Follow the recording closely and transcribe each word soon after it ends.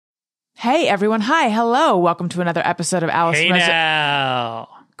Hey, everyone. Hi. Hello. Welcome to another episode of Alice. Hey now.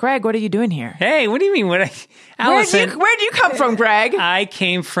 Greg, what are you doing here? Hey, what do you mean? Allison, where'd you come from, Greg? I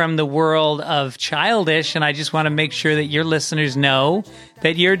came from the world of Childish, and I just want to make sure that your listeners know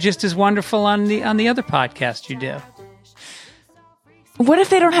that you're just as wonderful on the other podcast you do. What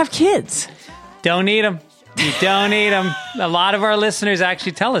if they don't have kids? Don't need them. You don't need them. A lot of our listeners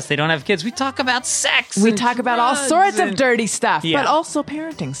actually tell us they don't have kids. We talk about sex. We talk about all sorts of dirty stuff, Yeah. but also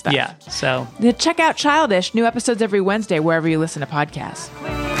parenting stuff. Yeah, so. Check out Childish. New episodes every Wednesday, wherever you listen to podcasts.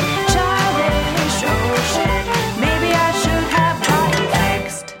 Childish, oh shit, maybe I should have gotten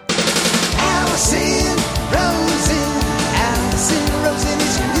fixed. Allison Rosen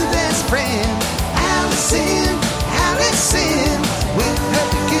is your new best friend. Allison, with her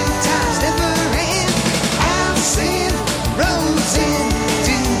good times never end. Allison Rosen,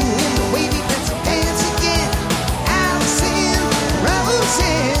 doing the wavy pencil dance again.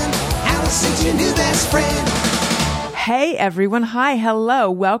 Allison's your new best friend. Hey, everyone. Hi. Hello.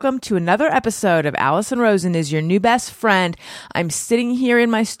 Welcome to another episode of Allison Rosen is your new best friend. I'm sitting here in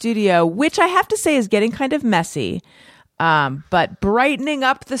my studio, which I have to say is getting kind of messy. But brightening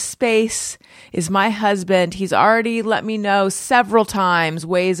up the space is my husband. He's already let me know several times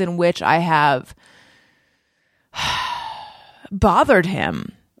ways in which I have bothered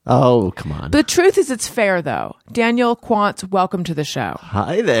him. Oh, come on. The truth is it's fair, though. Daniel Quantz, welcome to the show.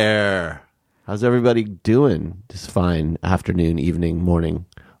 Hi there. How's everybody doing? Just fine. Afternoon, evening, morning,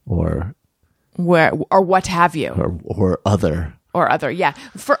 or What have you. or other. Or other, yeah.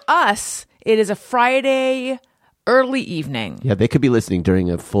 For us, it is a Friday early evening. Yeah, they could be listening during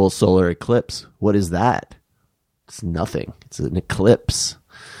a full solar eclipse. What is that? It's nothing. It's an eclipse.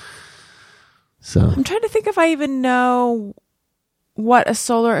 So I'm trying to think if I even know what a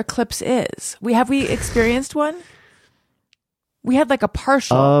solar eclipse is. Have we experienced one? We had like a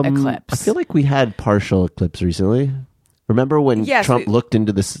partial eclipse. I feel like we had partial eclipse recently. Remember when Trump looked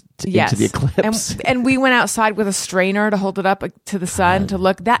into into the eclipse? And we went outside with a strainer to hold it up to the sun to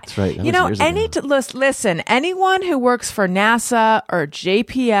look. That's right. That you was know, years ago. listen, anyone who works for NASA or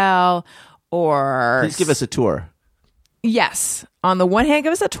JPL or Please give us a tour. Yes. On the one hand,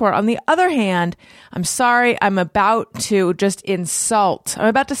 give us a tour. On the other hand, I'm sorry, I'm about to just insult. I'm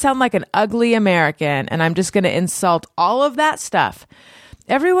about to sound like an ugly American, and I'm just going to insult all of that stuff.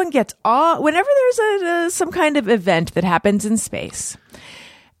 Everyone gets whenever there's some kind of event that happens in space,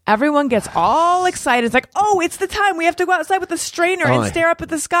 everyone gets all excited. It's like, oh, it's the time we have to go outside with a strainer and stare up at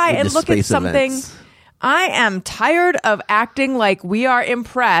the sky and look at something. Events. I am tired of acting like we are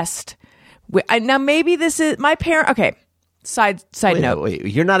impressed. Now, maybe this is my parent. Okay. Side note. Wait,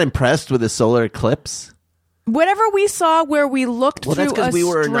 you're not impressed with the solar eclipse? Whatever we saw where we looked through that's because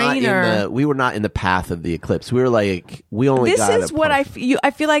a strainer. we were not in the path of the eclipse. We were like, we only This got is what I feel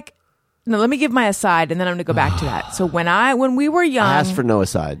like. No, let me give my aside, and then I'm going to go back to that. So when we were young, I asked for no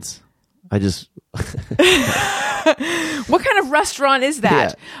asides. I just what kind of restaurant is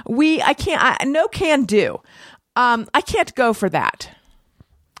that? Yeah. No can do. I can't go for that.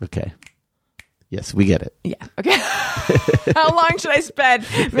 Okay. Yes, we get it. Yeah. Okay. How long should I spend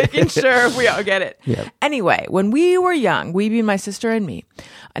making sure we all get it? Yeah. Anyway, when we were young, we being my sister and me.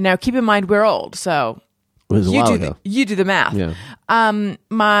 And now keep in mind we're old, so It was a while ago. You do the math. Yeah.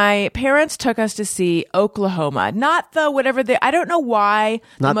 My parents took us to see Oklahoma, not the whatever I don't know why.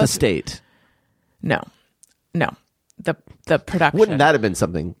 Not the state. No. The production. Wouldn't that have been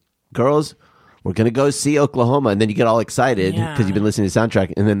something? Girls, we're going to go see Oklahoma. And then you get all excited Yeah. because you've been listening to the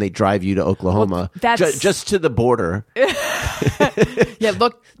soundtrack. And then they drive you to Oklahoma. Well, that's- just to the border. Yeah,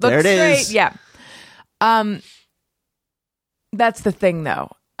 look There it straight. is. Yeah. That's the thing,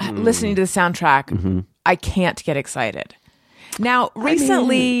 though. Listening to the soundtrack, I can't get excited. Now,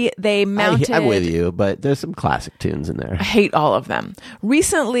 recently they mounted. I'm with you, but there's some classic tunes in there. I hate all of them.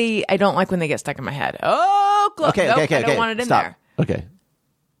 Recently, I don't like when they get stuck in my head. Okay. I don't want it in Stop. there. Okay.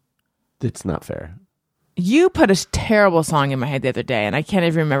 It's not fair. You put a terrible song in my head the other day, and I can't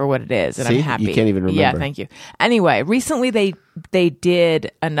even remember what it is, and See? I'm happy. You can't even remember. Yeah, thank you. Anyway, recently they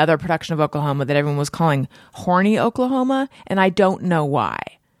did another production of Oklahoma that everyone was calling Horny Oklahoma, and I don't know why.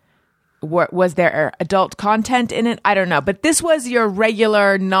 Was there adult content in it? I don't know. But this was your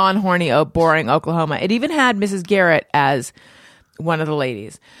regular, non-horny, boring Oklahoma. It even had Mrs. Garrett as one of the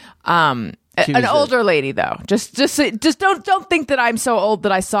ladies. An older lady, though. Just don't think that I'm so old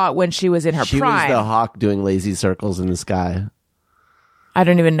that I saw it when she was in her She prime. was the hawk doing lazy circles in the sky. I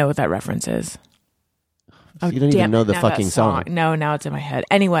don't even know what that reference is. You don't even know the fucking song. No, now it's in my head.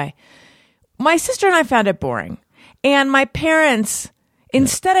 Anyway, my sister and I found it boring. And my parents,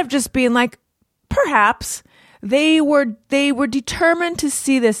 instead of just being like, perhaps, they were determined to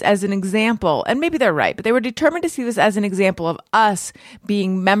see this as an example, and maybe they're right, but they were determined to see this as an example of us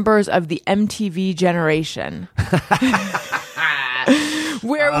being members of the MTV generation.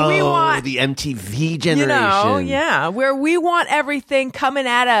 Where we want the MTV generation. You know, yeah, where we want everything coming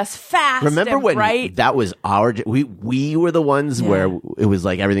at us fast. Remember and when bright. that was our? We were the ones where it was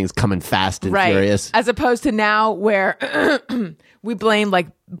like everything's coming fast and furious. As opposed to now where we blame like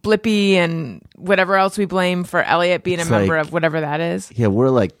Blippi and whatever else we blame for Elliot being a member of whatever that is. Yeah, we're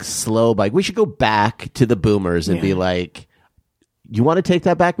like slow. Like we should go back to the boomers and be like, "You want to take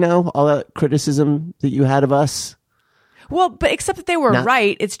that back now? All that criticism that you had of us." Well, but except that they were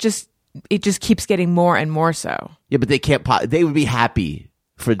right. It just keeps getting more and more so. Yeah, but they can't. They would be happy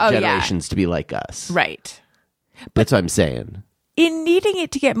for generations to be like us, right? That's what I'm saying. In needing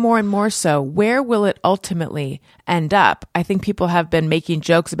it to get more and more so, where will it ultimately end up? I think people have been making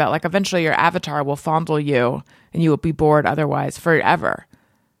jokes about like eventually your avatar will fondle you and you will be bored otherwise forever.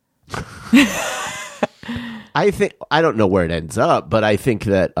 I don't know where it ends up, but I think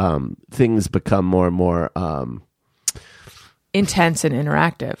that things become more and more intense and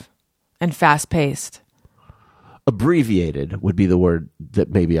interactive and fast-paced. Abbreviated would be the word that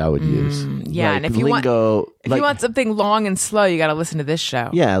maybe I would use. Yeah, like and if you want something long and slow, you got to listen to this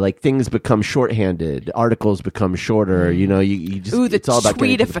show. Yeah, like things become shorthanded, articles become shorter. You know, you just the it's all about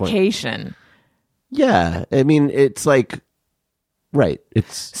getting to the point. tweetification. Yeah, I mean, it's like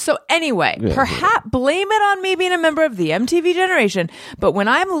It's so anyway. Perhaps blame it on me being a member of the MTV generation. But when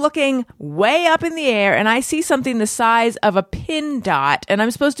I'm looking way up in the air and I see something the size of a pin dot, and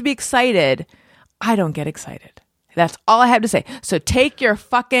I'm supposed to be excited, I don't get excited. That's all I have to say. So take your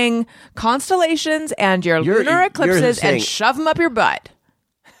fucking constellations and your lunar eclipses and shove them up your butt.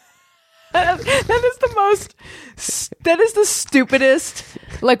 That is the stupidest,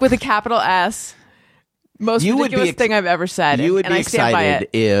 like with a capital S, most ridiculous thing I've ever said. You would and be I stand by excited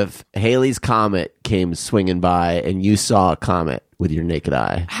it. if Halley's Comet came swinging by and you saw a comet with your naked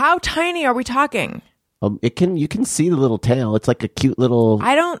eye. How tiny are we talking? You can see the little tail. It's like a cute little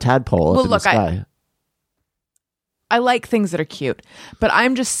tadpole up in the sky. I like things that are cute, but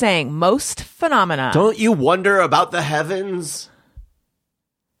I'm just saying most phenomena. Don't you wonder about the heavens?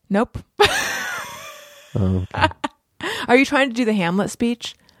 Nope. Oh, okay. Are you trying to do the Hamlet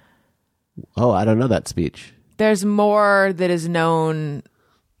speech? Oh, I don't know that speech. There's more that is known.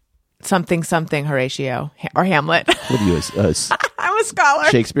 Something Horatio or Hamlet. What are you? I'm a scholar.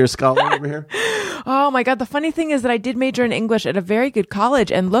 Shakespeare scholar over here. Oh my God. The funny thing is that I did major in English at a very good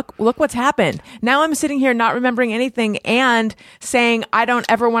college, and look what's happened. Now I'm sitting here not remembering anything and saying I don't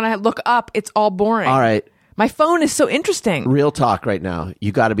ever want to look up. It's all boring. All right. My phone is so interesting. Real talk right now.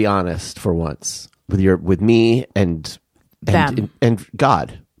 You got to be honest for once with me and them and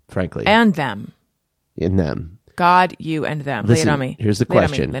God, frankly, and them. In them. God, you, and them. Listen, lay it on me. Here's the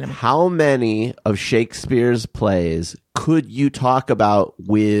question. How many of Shakespeare's plays could you talk about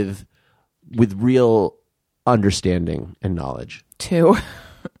with real understanding and knowledge? 2.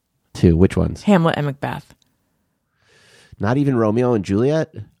 2. Which ones? Hamlet and Macbeth. Not even Romeo and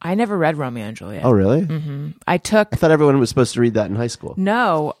Juliet? I never read Romeo and Juliet. Oh, really? Mm-hmm. I thought everyone was supposed to read that in high school.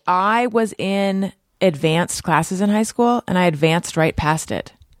 No, I was in advanced classes in high school, and I advanced right past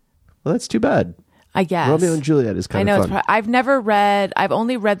it. Well, that's too bad. I guess. Romeo and Juliet is kind of fun. I've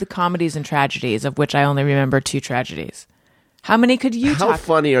only read the comedies and tragedies, of which I only remember 2 tragedies. How many could you How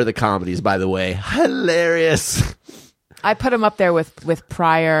funny are the comedies, by the way? Hilarious. I put them up there with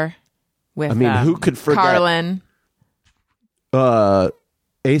Pryor, with who could forget Carlin.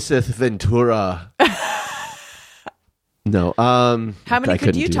 Ace Ventura. No. How many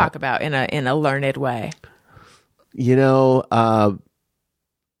could you talk about in a learned way? You know,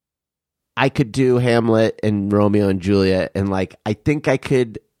 I could do Hamlet and Romeo and Juliet, and I think I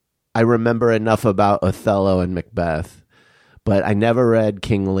remember enough about Othello and Macbeth, but I never read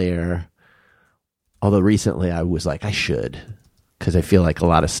King Lear. Although recently I was like, I should, because I feel like a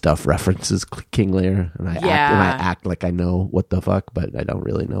lot of stuff references King Lear, and I act like I know what the fuck, but I don't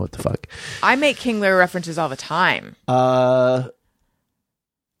really know what the fuck. I make King Lear references all the time. I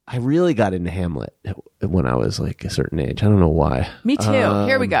really got into Hamlet when I was a certain age. I don't know why. Me too.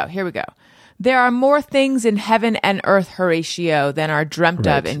 Here we go. There are more things in heaven and earth, Horatio, than are dreamt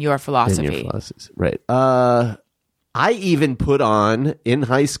of in your philosophy. Right. I even put on, in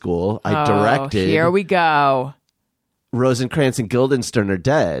high school, I directed... Here we go. Rosencrantz and Guildenstern Are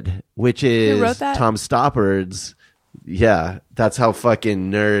Dead, which is Who wrote that? Tom Stoppard's... Yeah, that's how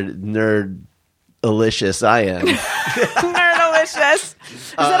fucking nerd-alicious I am. Nerdalicious.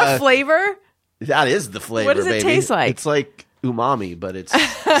 Is that a flavor? That is the flavor, What does it baby. taste like? It's like umami, but it's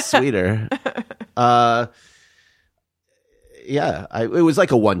sweeter. it was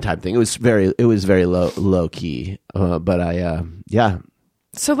like a one-time thing. It was very low key. Yeah,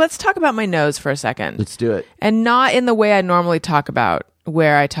 So let's talk about my nose for a second. let's do it. And not in the way I normally talk about,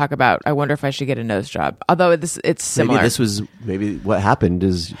 where I talk about, I wonder if I should get a nose job. Although it's similar. Maybe what happened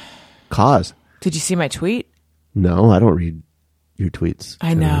is cause. Did you see my tweet? No, I don't read your tweets.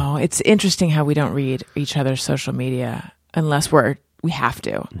 I know. It's interesting how we don't read each other's social media unless we have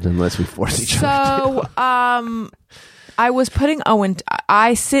to. Unless we force each other. So, I was putting Owen.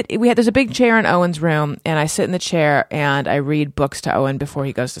 There's a big chair in Owen's room, and I sit in the chair and I read books to Owen before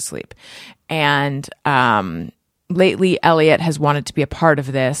he goes to sleep. And lately, Elliot has wanted to be a part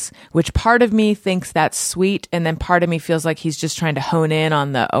of this, which part of me thinks that's sweet, and then part of me feels like he's just trying to hone in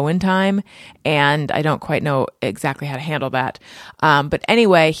on the Owen time, and I don't quite know exactly how to handle that. But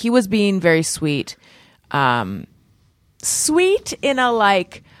anyway, he was being very sweet. Sweet in a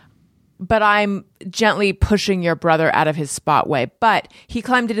like, but I'm gently pushing your brother out of his spot way. But he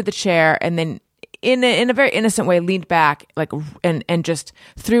climbed into the chair and then in a very innocent way leaned back and just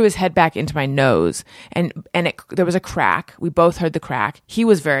threw his head back into my nose. And there was a crack. We both heard the crack. He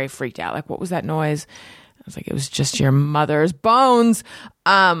was very freaked out. Like, what was that noise? I was like, it was just your mother's bones.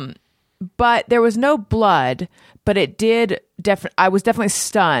 But there was no blood, but it did I was definitely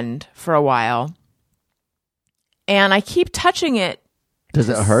stunned for a while. And I keep touching it. Does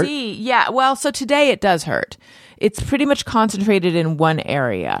it hurt? Yeah. Well, so today it does hurt. It's pretty much concentrated in one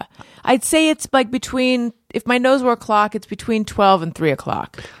area. I'd say it's like if my nose were a clock, it's between 12 and 3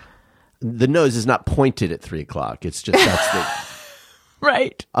 o'clock. The nose is not pointed at 3 o'clock. It's just that's the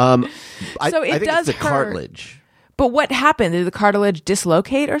Right. I So it think does it's the hurt. cartilage. But what happened? Did the cartilage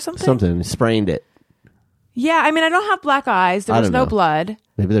dislocate or something? Something sprained it. Yeah. I mean, I don't have black eyes. There I was don't no know. blood.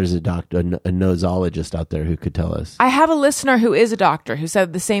 Maybe there's a doctor, a nosologist out there who could tell us. I have a listener who is a doctor who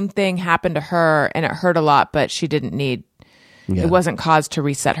said the same thing happened to her and it hurt a lot, but she didn't need, Yeah. it wasn't cause to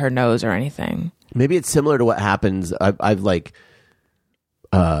reset her nose or anything. Maybe it's similar to what happens. I've like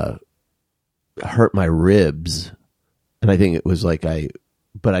hurt my ribs, and I think it was like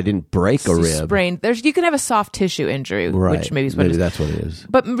but I didn't break a You rib. sprained. You can have a soft tissue injury, Right. which maybe is what it is. that's what it is.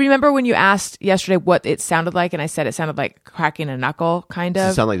 But remember when you asked yesterday what it sounded like, and I said it sounded like cracking a knuckle, kind Does it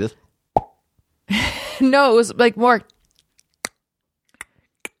of. sound like this? No, it was like more. It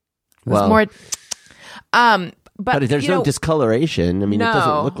was Well, more. But there's no discoloration. I mean, it No.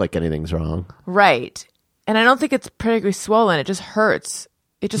 doesn't look like anything's wrong. right, and I don't think it's particularly swollen. It just hurts.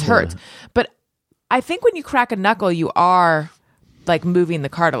 It just hurts. But I think when you crack a knuckle, you are like moving the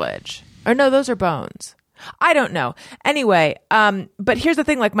cartilage. Or no, those are bones. I don't know. Anyway, but here's the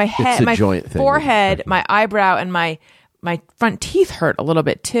thing: like my head, a my joint thing. forehead, my eyebrow, and my front teeth hurt a little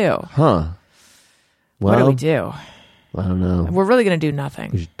bit too. Huh. What do Well, we do? I don't know. We're really going to do nothing.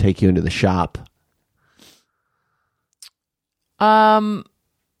 We should take you into the shop.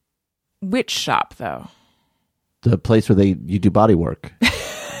 Which shop though? The place where you do body work.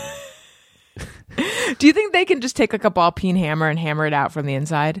 Do you think they can just take like a ball peen hammer and hammer it out from the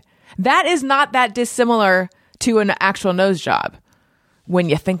inside? That is not that dissimilar to an actual nose job when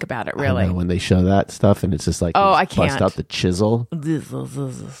you think about it, I really. know, when they show that stuff and it's just like, Oh, they I just bust can't. out the chisel and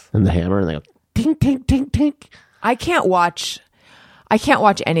the hammer and they go, tink, tink, tink, tink. I can't watch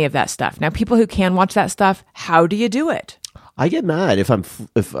any of that stuff. Now, people who can watch that stuff, how do you do it? I get mad if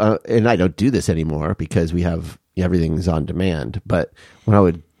and I don't do this anymore because everything's on demand. But when I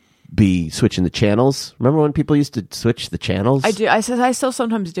would be switching the channels, remember when people used to switch the channels? I do. I still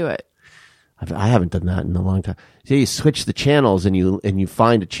sometimes do it. I haven't done that in a long time. So you switch the channels and you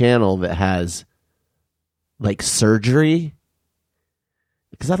find a channel that has like surgery.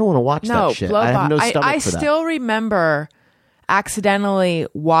 Because I don't want to watch that shit. I have no stomach I for that. still remember accidentally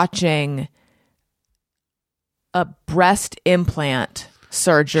watching a breast implant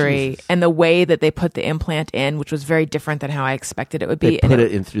surgery and the way that they put the implant in, which was very different than how I expected it would be. They put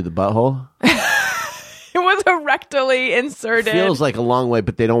it in through the butthole. It was a rectally inserted. Feels like a long way,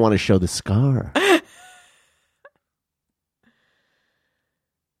 but they don't want to show the scar.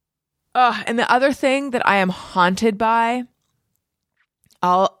 And the other thing that I am haunted by,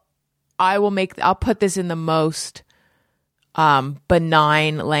 I'll put this in the most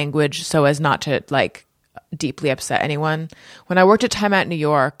benign language so as not to like deeply upset anyone. When I worked at Time Out New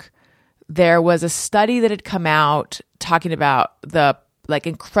York, there was a study that had come out talking about the like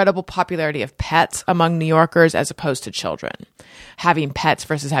incredible popularity of pets among New Yorkers as opposed to children, having pets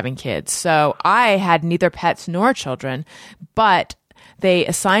versus having kids. So I had neither pets nor children, but they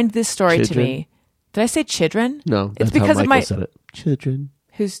assigned this story to Children? me. Did I say children? No, It's that's because how of Michael my said it. Children.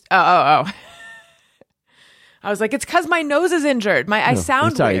 who's oh. I was like, it's because my nose is injured. I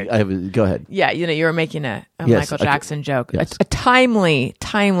sound Sorry, weird. go ahead. Yeah, you were making a Yes, Michael Jackson joke. yes. A timely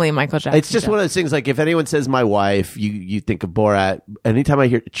Michael Jackson It's just joke. one of those things. Like if anyone says my wife, you think of Borat. Anytime I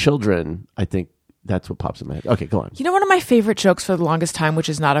hear children, I think that's what pops in my head. Okay, go on. You know, one of my favorite jokes for the longest time, which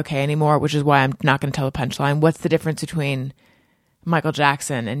is not okay anymore, which is why I'm not going to tell the punchline. What's the difference between Michael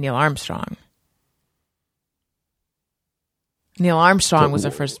Jackson and Neil Armstrong? Neil Armstrong was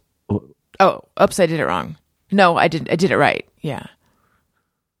the first. Oh, oops, I did it wrong. No, I did it right. Yeah.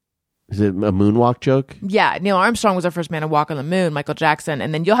 Is it a moonwalk joke? Yeah, Neil Armstrong was the first man to walk on the moon, Michael Jackson,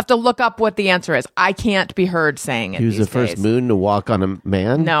 and then you'll have to look up what the answer is. I can't be heard saying it. He was the these first days. moon to walk on a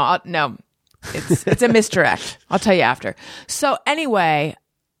man? No, no. It's a misdirect. I'll tell you after. So anyway,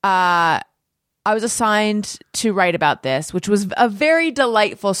 I was assigned to write about this, which was a very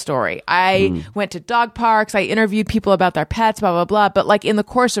delightful story. I went to dog parks. I interviewed people about their pets, blah, blah, blah. But like in the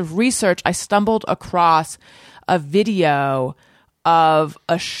course of research, I stumbled across a video of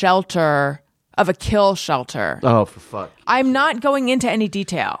a kill shelter. Oh, for fuck. I'm not going into any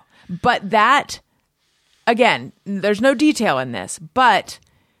detail, but that, again, there's no detail in this, but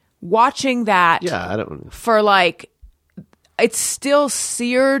watching that Yeah, I don't. for like, it's still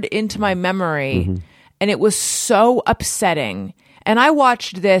seared into my memory, and it was so upsetting. And I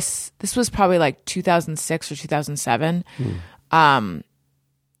watched this was probably like 2006 or 2007.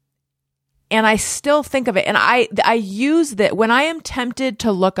 And I still think of it. And I use that when I am tempted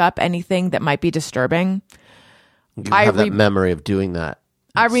to look up anything that might be disturbing. You have that memory of doing that.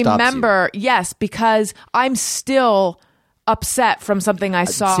 I It stops you. remember, yes, because I'm still upset from something I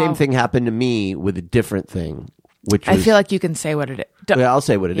saw. Same thing happened to me with a different thing, which I was, feel like you can say what it is. Yeah, I'll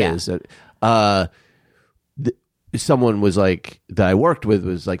say what it Yeah. is. Someone was like that I worked with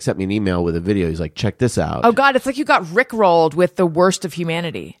was like sent me an email with a video. He's like, check this out. Oh God, it's like you got rickrolled with the worst of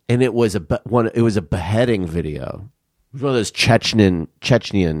humanity. And it was it was a beheading video. It was one of those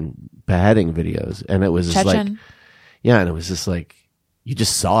Chechenian beheading videos, and it was just like, Chechen? yeah, and it was just like you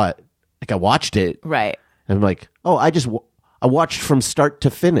just saw it. Like I watched it, Right. and I'm like, oh, I watched from start to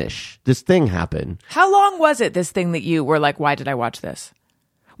finish. This thing happened. How long was it, this thing that you were like, why did I watch this?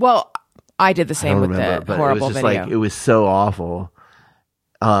 Well, I did the I same don't with remember, the but horrible it was just video. like it was so awful.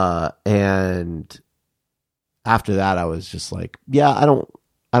 And after that, I was just like, yeah, I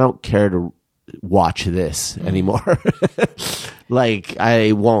don't care to watch this anymore. Like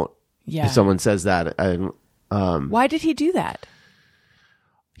I won't. Yeah. If someone says that, Why did he do that?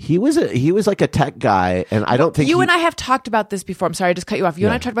 he was like a tech guy, and I don't think You and I have talked about this before. I'm sorry, I just cut you off. You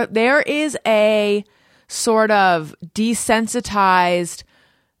and I talked about there is a sort of desensitized,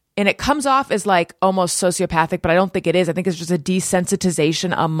 and it comes off as like almost sociopathic, but I don't think it is. I think it's just a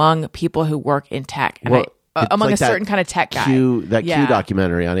desensitization among people who work in tech, and Well, it's among like a certain kind of tech guy. Q Yeah.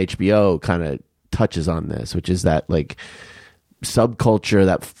 documentary on HBO kind of touches on this, which is that like subculture,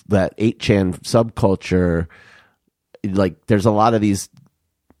 that 8chan subculture. Like there's a lot of these,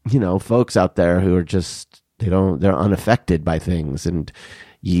 folks out there who are just they're unaffected by things, and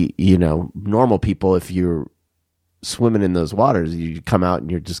normal people, if you're swimming in those waters, you come out and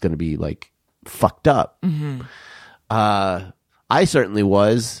you're just going to be like fucked up. I certainly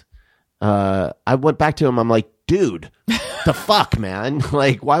was. I went back to him. I'm like, dude, the fuck, man?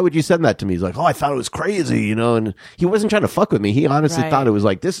 Like, why would you send that to me? He's like, oh, I thought it was crazy, and he wasn't trying to fuck with me. He honestly Right. thought it was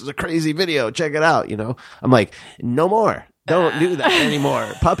like, this is a crazy video. Check it out. I'm like, no more. Don't do that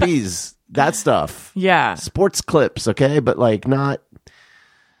anymore. Puppies, that stuff. Yeah. Sports clips, okay? But like not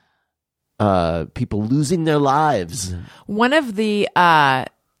people losing their lives. One of the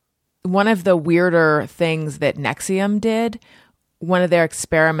weirder things that Nexium did, one of their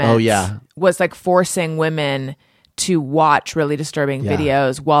experiments, Oh, yeah. was like forcing women to watch really disturbing Yeah.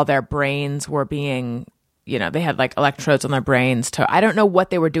 videos while their brains were being, they had like electrodes on their brains I don't know what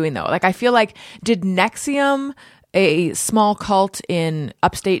they were doing though. Like I feel like, did Nexium, a small cult in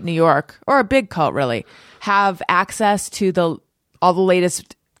upstate New York, or a big cult really, have access to all the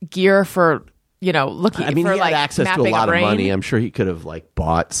latest gear for looking I mean, for he like had access to a mapping lot of brain? money. I'm sure he could have like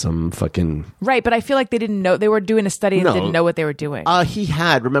bought some fucking. Right, but I feel like they didn't know. They were doing a study and No. didn't know what they were doing. He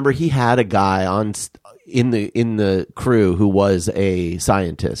had a guy in the crew who was a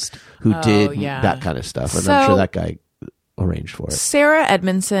scientist who did yeah. that kind of stuff, and So- I'm sure that guy arranged for it. Sarah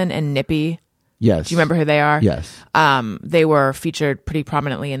Edmondson and Nippy, Yes. do you remember who they are? Yes. They were featured pretty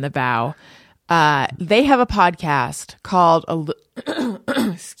prominently in The Vow. They have a podcast called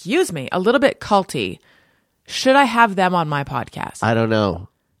excuse me, A Little Bit Culty. Should I have them on my podcast? I don't know.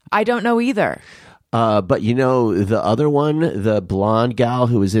 I don't know either. But the other one, the blonde gal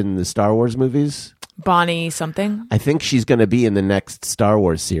who was in the Star Wars movies, Bonnie something. I think she's going to be in the next Star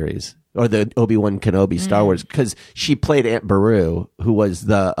Wars series. or the Obi-Wan Kenobi Star Wars, because she played Aunt Beru, who was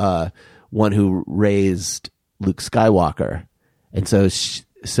the one who raised Luke Skywalker, and so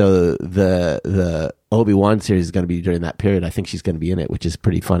the Obi-Wan series is going to be during that period. I think she's going to be in it, which is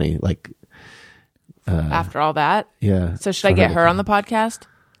pretty funny. Like After all that, yeah. So should I get her on the podcast?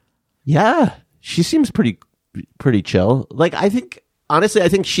 Yeah, she seems pretty chill. Like I think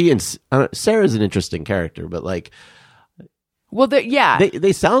she and Sarah's an interesting character, but like. Well,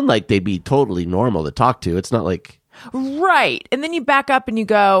 They sound like they'd be totally normal to talk to. It's not like... Right. And then you back up and you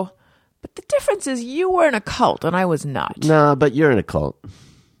go, but the difference is you were in a cult and I was not. Nah, but you're in a cult.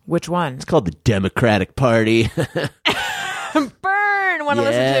 Which one? It's called the Democratic Party. Burn! Want to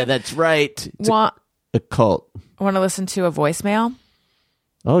listen to... that's right. It's Want a cult. to listen to a voicemail?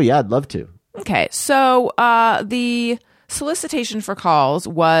 Oh, yeah, I'd love to. Okay. So the solicitation for calls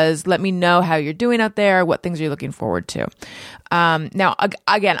was, let me know how you're doing out there, what things you're looking forward to. Now,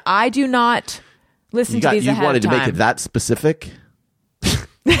 again, I do not listen to these ahead of time. You wanted to make it that specific?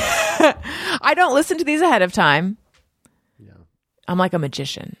 I don't listen to these ahead of time. Yeah. I'm like a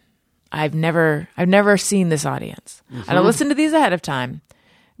magician. I've never seen this audience. I don't listen to these ahead of time,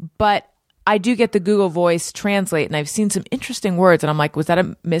 but I do get the Google Voice Translate, and I've seen some interesting words, and I'm like, was that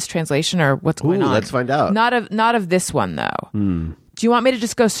a mistranslation or what's going on? Let's find out. Not of this one though. Do you want me to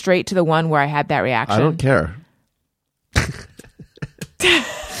just go straight to the one where I had that reaction? I don't care.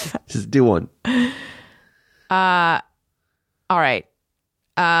 Just do one. All right.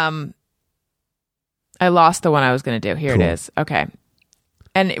 I lost the one I was going to do. Here Cool. it is. Okay.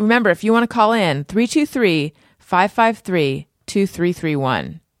 And remember, if you want to call in,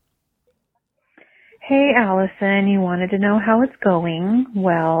 323-553-2331. Hey, Allison, you wanted to know how it's going.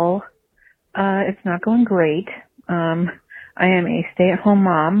 Well, it's not going great. I am a stay-at-home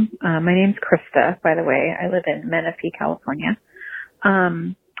mom. My name's Krista, by the way. I live in Menifee, California.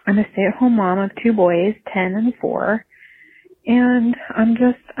 I'm a stay-at-home mom of two boys, 10 and 4. And I'm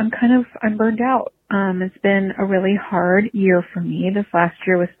burned out. It's been a really hard year for me. This last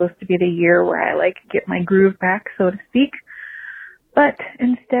year was supposed to be the year where I get my groove back, so to speak. But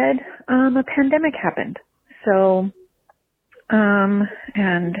instead, a pandemic happened. So,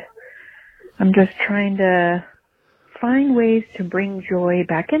 and I'm just trying to find ways to bring joy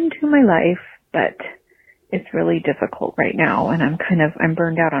back into my life, but it's really difficult right now. And I'm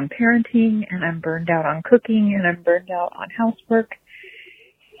burned out on parenting, and I'm burned out on cooking, and I'm burned out on housework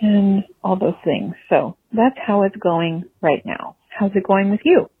and all those things. So that's how it's going right now. How's it going with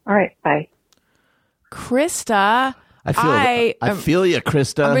you? All right. Bye. Krista, I feel you,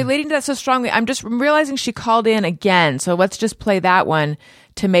 Krista. I'm relating to that so strongly. I'm realizing she called in again. So let's just play that one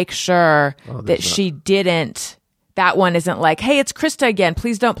to make sure that she didn't. That one isn't like, hey, it's Krista again.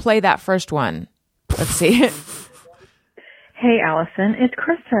 Please don't play that first one. Let's see. Hey, Allison, it's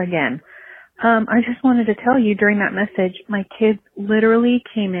Krista again. I just wanted to tell you during that message, my kids literally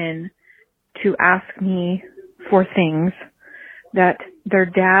came in to ask me for things that their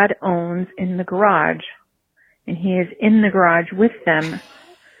dad owns in the garage. And he is in the garage with them,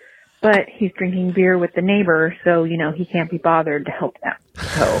 but he's drinking beer with the neighbor, so, he can't be bothered to help them.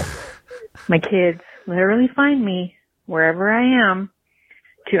 So my kids literally find me wherever I am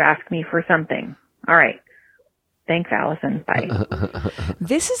to ask me for something. All right. Thanks, Allison. Bye.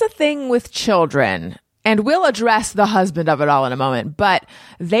 This is a thing with children, and we'll address the husband of it all in a moment, but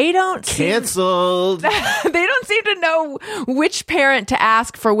they don't Canceled. they don't seem to know which parent to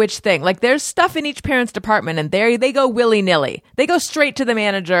ask for which thing. Like, there's stuff in each parent's department, and they go willy-nilly. They go straight to the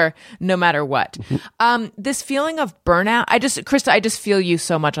manager no matter what. This feeling of burnout, Krista, I just feel you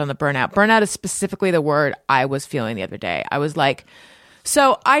so much on the burnout. Burnout is specifically the word I was feeling the other day. I was like,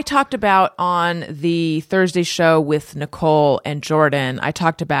 so I talked about on the Thursday show with Nicole and Jordan, I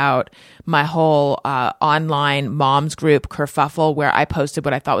talked about my whole online moms group kerfuffle where I posted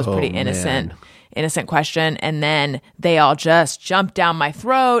what I thought was pretty innocent question. And then they all just jumped down my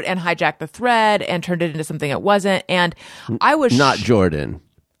throat and hijacked the thread and turned it into something it wasn't. And I was not Jordan.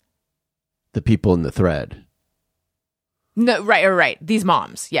 The people in the thread. No, right. These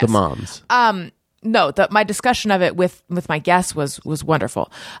moms. Yes. The moms. No, my discussion of it with my guests was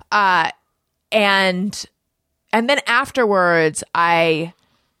wonderful. And then afterwards, I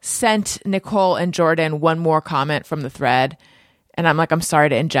sent Nicole and Jordan one more comment from the thread. And I'm like, I'm sorry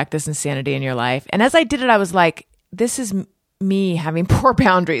to inject this insanity in your life. And as I did it, I was like, this is me having poor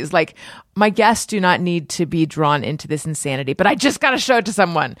boundaries. Like, my guests do not need to be drawn into this insanity, but I just got to show it to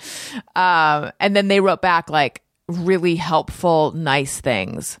someone. And then they wrote back like really helpful, nice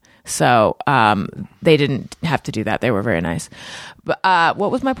things. So they didn't have to do that. They were very nice. But what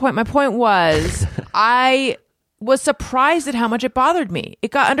was my point? My point was I was surprised at how much it bothered me.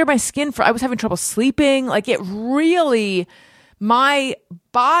 It got under my skin I was having trouble sleeping. Like it really, my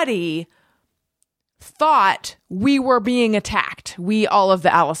body thought we were being attacked. All of the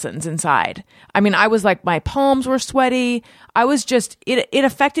Allisons inside. I mean, I was like, my palms were sweaty. I was just, it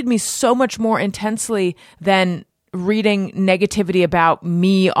affected me so much more intensely than reading negativity about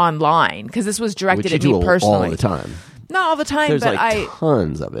me online. Because this was directed Which you at me do personally. all the time. Not all the time, There's but like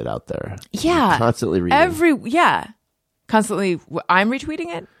tons of it out there. yeah. You're constantly reading. Constantly. I'm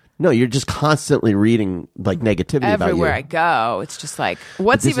retweeting it. No, you're just constantly reading like negativity Everywhere I about go, it's just like,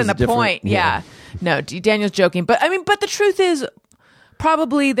 what's this even is the a different- point? yeah. No, Daniel's joking. But I mean, but the truth is,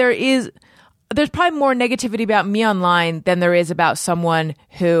 probably there's probably more negativity about me online than there is about someone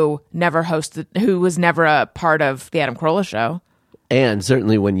who was never a part of the Adam Carolla show. you. And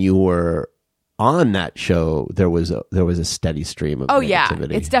certainly when you were on that show, there was a steady stream of Oh yeah,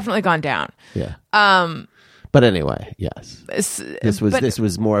 negativity. it's definitely gone down. Yeah. But anyway, yes. This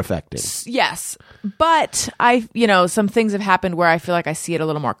was more affecting. Yes. But some things have happened where I feel like I see it a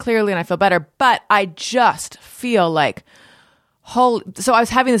little more clearly and I feel better, but I just feel like so I was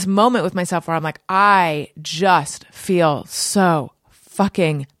having this moment with myself where I'm like, I just feel so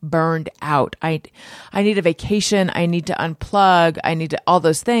fucking burned out. I need a vacation. I need to unplug. I need to all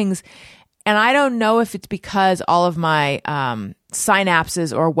those things. And I don't know if it's because all of my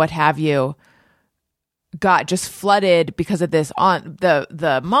synapses or what have you got just flooded because of this on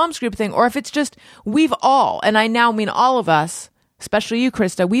the moms group thing, or if it's just we've all, and I now mean all of us, especially you,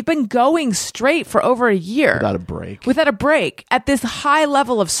 Krista, we've been going straight for over a year Without a break at this high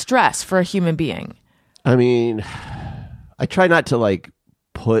level of stress for a human being. I mean, I try not to like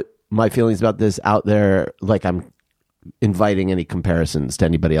put my feelings about this out there like I'm inviting any comparisons to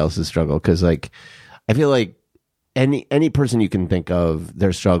anybody else's struggle, because like I feel like any person you can think of,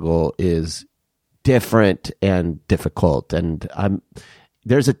 their struggle is different and difficult, and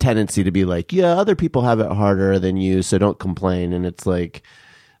there's a tendency to be like, yeah, other people have it harder than you, so don't complain. And it's like,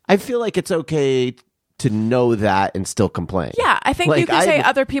 I feel like it's okay to know that and still complain. Yeah, I think Like, you can say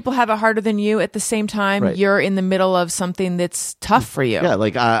other people have it harder than you. At the same time, Right. you're in the middle of something that's tough for you. Yeah,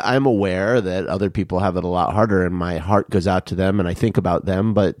 like I'm aware that other people have it a lot harder, and my heart goes out to them, and I think about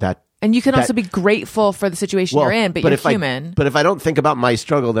them. But And you can also be grateful for the situation you're in, but you're human. But if I don't think about my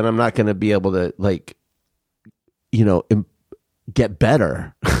struggle, then I'm not going to be able to get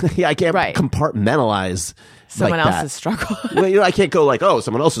better. I can't Right. compartmentalize Someone like else's struggle. Well, I can't go like, oh,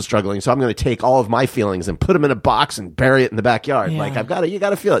 someone else is struggling, so I'm going to take all of my feelings and put them in a box and bury it in the backyard. Yeah. Like you got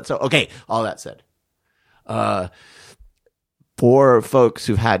to feel it. So, okay, all that said, for folks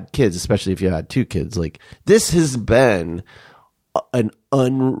who've had kids, especially if you had two kids, like this has been an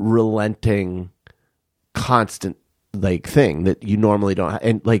unrelenting, constant like thing that you normally don't have.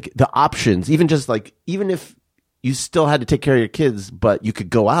 And like the options, even if you still had to take care of your kids, but you could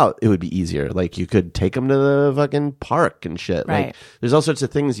go out, it would be easier. Like you could take them to the fucking park and shit. Right. Like there's all sorts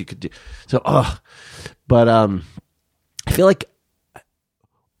of things you could do. So, but I feel like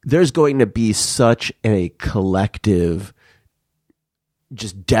there's going to be such a collective,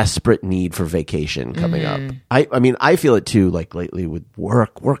 just desperate need for vacation coming up. I mean, I feel it too, like lately with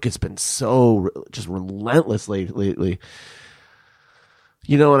work. Work has been so just relentless lately.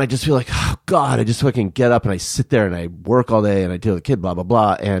 You know, and I just feel like, oh God, I just fucking get up and I sit there and I work all day and I deal with the kid, blah, blah,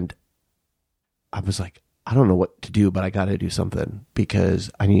 blah. And I was like, I don't know what to do, but I got to do something because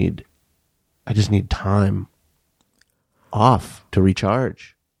I just need time off to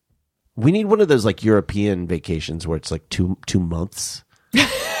recharge. We need one of those like European vacations where it's like two months.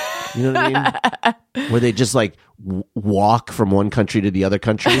 You know what I mean? Where they just like walk from one country to the other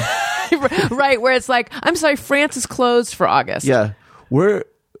country. Right, where it's like, I'm sorry, France is closed for August. Yeah.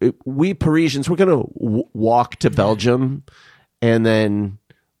 We Parisians, we're going to walk to Belgium and then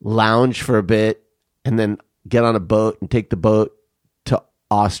lounge for a bit and then get on a boat and take the boat to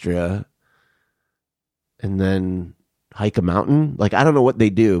Austria and then hike a mountain. Like, I don't know what they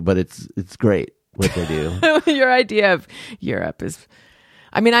do, but it's great what they do. Your idea of Europe is,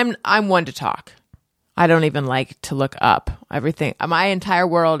 I mean, I'm one to talk. I don't even like to look up everything. My entire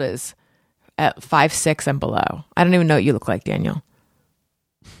world is at 5'6" and below. I don't even know what you look like, Daniel.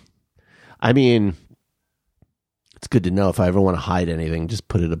 I mean, it's good to know if I ever want to hide anything, just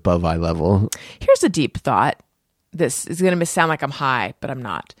put it above eye level. Here's a deep thought. This is going to sound like I'm high, but I'm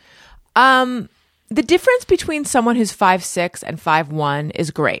not. The difference between someone who's 5'6" and 5'1"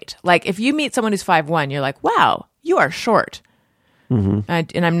 is great. Like if you meet someone who's 5'1", you're like, wow, you are short. Mm-hmm.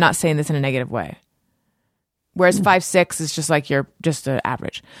 And I'm not saying this in a negative way. Whereas 5'6" is just like you're just an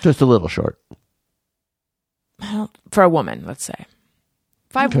average. Just a little short. For a woman, let's say.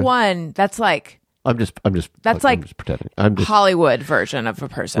 5'1", that's like I'm just That's I'm like just pretending. I'm just Hollywood version of a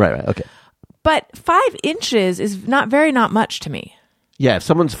person. right. Okay. But 5 inches is not much to me. Yeah, if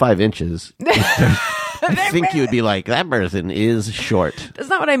someone's 5 inches, I think you would be like, that person is short. That's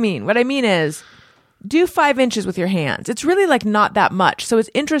not what I mean. What I mean is, do 5 inches with your hands. It's really like not that much. So it's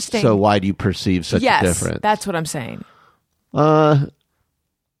interesting. So why do you perceive such a difference? That's what I'm saying. Yeah,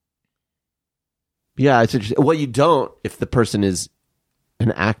 it's interesting. Well, you don't if the person is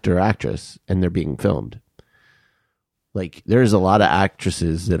an actor or actress and they're being filmed. Like, there's a lot of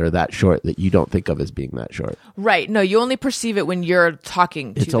actresses that are that short that you don't think of as being that short. Right. No, you only perceive it when you're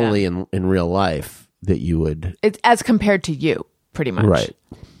talking to It's them. only in real life that you would. It's as compared to you, pretty much. Right.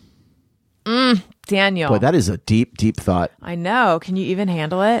 Daniel. Boy, that is a deep, deep thought. I know. Can you even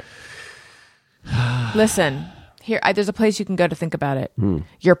handle it? Listen, here, there's a place you can go to think about it.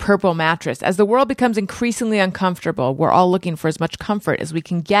 Your purple mattress. As the world becomes increasingly uncomfortable, we're all looking for as much comfort as we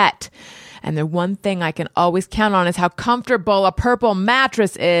can get. And the one thing I can always count on is how comfortable a purple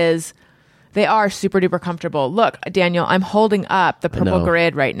mattress is. They are super duper comfortable. Look, Daniel, I'm holding up the purple know.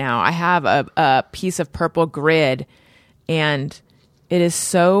 grid right now. I have a piece of purple grid, and it is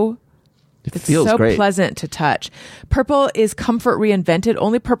so It feels so great. pleasant to touch. Purple is comfort reinvented.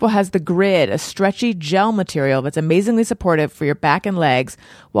 Only Purple has the grid, a stretchy gel material that's amazingly supportive for your back and legs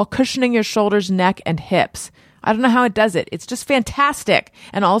while cushioning your shoulders, neck, and hips. I don't know how it does it. It's just fantastic.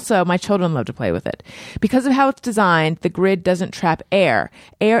 And also, my children love to play with it. Because of how it's designed, the grid doesn't trap air.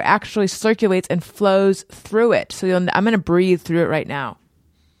 Air actually circulates and flows through it. So I'm going to breathe through it right now.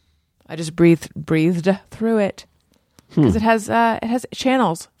 I just breathed through it. Because it has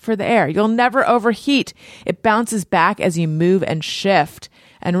channels for the air. You'll never overheat. It bounces back as you move and shift.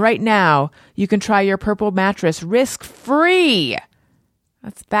 And right now, you can try your Purple mattress risk-free.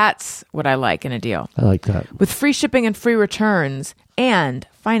 That's what I like in a deal. I like that. With free shipping and free returns, and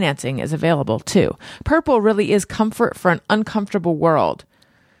financing is available too. Purple really is comfort for an uncomfortable world.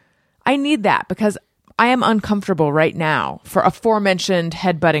 I need that because I am uncomfortable right now for aforementioned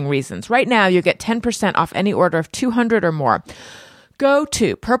headbutting reasons. Right now, you get 10% off any order of 200 or more. Go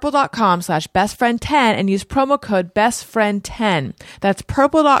to purple.com/bestfriend10 and use promo code bestfriend10. That's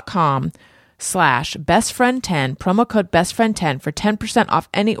purple.com/bestfriend10, promo code bestfriend10 for 10% off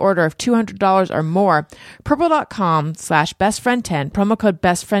any order of $200 or more. Purple.com/bestfriend10, promo code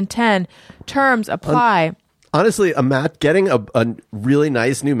bestfriend10. Terms apply. Honestly, getting a really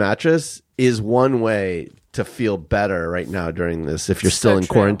nice new mattress is one way to feel better right now during this. If you're still in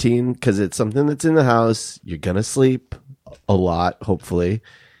true. quarantine, because it's something that's in the house, you're gonna sleep a lot, hopefully.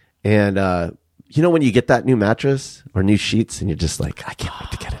 And when you get that new mattress or new sheets, and you're just like, I can't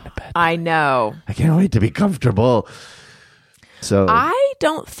wait to get into bed. I know. I can't wait to be comfortable. So I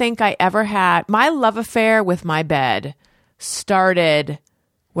don't think I ever had my love affair with my bed started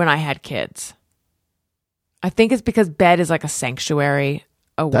when I had kids. I think it's because bed is like a sanctuary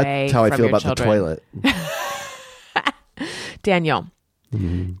away that's how I from feel your about children. the toilet. Daniel,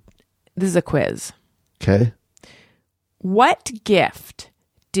 this is a quiz. Okay. What gift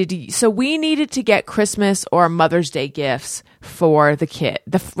did you? So we needed to get Christmas or Mother's Day gifts for the kid.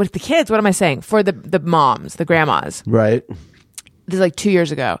 The kids. What am I saying? For the moms, the grandmas. Right. This is like 2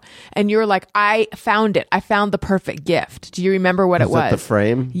 years ago, and you were like, "I found it. I found the perfect gift." Do you remember what it Is was? that the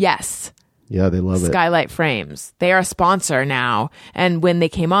frame? Yes. Yeah, they love it. Skylight Frames. They are a sponsor now. And when they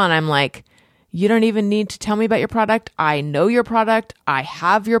came on, I'm like, you don't even need to tell me about your product. I know your product. I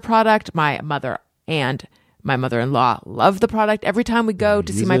have your product. My mother and my mother-in-law love the product. Every time we go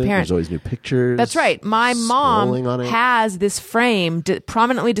to see my parents. There's always new pictures. That's right. My scrolling on mom it. has this frame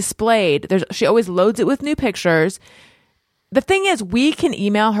prominently displayed. She always loads it with new pictures. The thing is, we can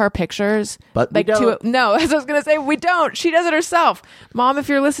email her pictures. But we don't. No, as I was going to say, we don't. She does it herself. Mom, if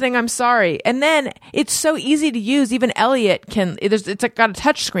you're listening, I'm sorry. And then it's so easy to use. Even Elliot can. It's like got a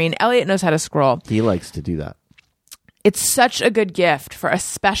touch screen. Elliot knows how to scroll. He likes to do that. It's such a good gift for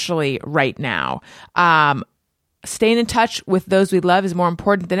especially right now. Staying in touch with those we love is more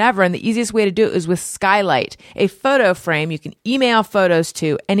important than ever. And the easiest way to do it is with Skylight, a photo frame you can email photos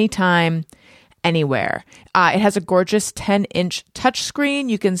to anytime, anywhere. It has a gorgeous 10-inch touchscreen.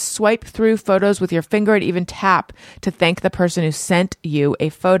 You can swipe through photos with your finger and even tap to thank the person who sent you a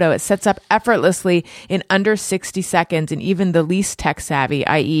photo. It sets up effortlessly in under 60 seconds, and even the least tech savvy,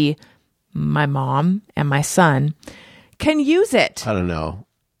 i.e. my mom and my son, can use it. I don't know.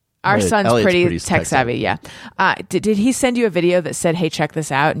 Our son's Elliot's pretty tech savvy, yeah. Did he send you a video that said, hey, check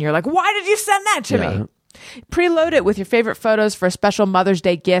this out? And you're like, why did you send that to me? Preload it with your favorite photos for a special Mother's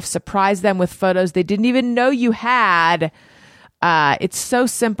Day gift. Surprise them with photos they didn't even know you had. It's so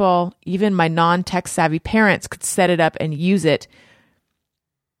simple. Even my non-tech savvy parents could set it up and use it.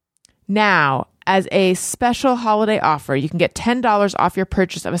 Now, as a special holiday offer, you can get $10 off your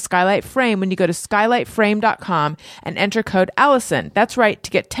purchase of a skylight frame when you go to skylightframe.com and enter code Allison. That's right.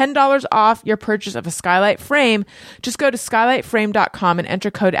 To get $10 off your purchase of a skylight frame, just go to skylightframe.com and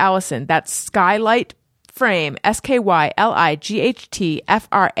enter code Allison. That's Skylight Frame,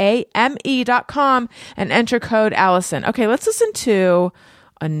 SKYLIGHTFRAME.com, and enter code Allison. Okay, let's listen to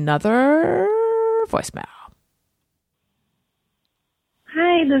another voicemail.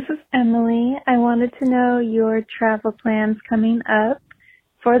 Hi, this is Emily. I wanted to know your travel plans coming up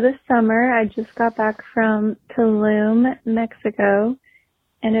for the summer. I just got back from Tulum, Mexico,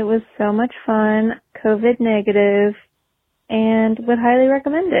 and it was so much fun, COVID negative, and would highly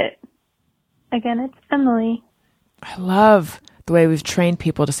recommend it. Again, it's Emily. I love the way we've trained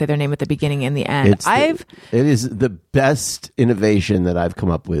people to say their name at the beginning and the end. It is the best innovation that I've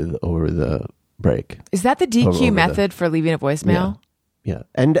come up with over the break. Is that the DQ over method for leaving a voicemail? Yeah.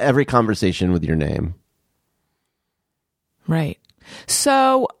 End every conversation with your name. Right.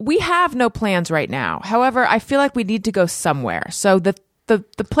 So we have no plans right now. However, I feel like we need to go somewhere. So the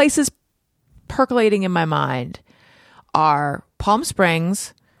places percolating in my mind are Palm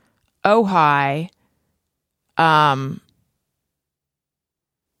Springs, Ojai.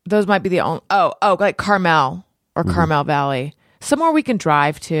 Those might be the only. Like Carmel or Carmel Valley, somewhere we can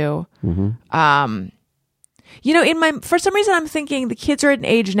drive to. You know, for some reason, I'm thinking the kids are at an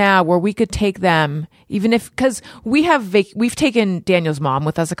age now where we could take them, even if, because we've taken Daniel's mom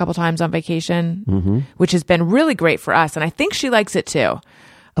with us a couple times on vacation, which has been really great for us, and I think she likes it too.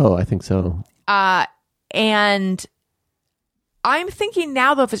 Oh, I think so. And I'm thinking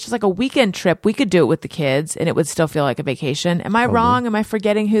now, though, if it's just like a weekend trip, we could do it with the kids, and it would still feel like a vacation. Am I wrong? Am I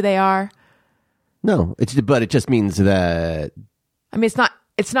forgetting who they are? No, but it just means that. I mean,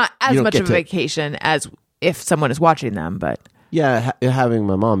 it's not as much of a vacation as if someone is watching them, but yeah, having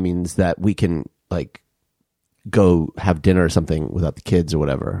my mom means that we can like go have dinner or something without the kids or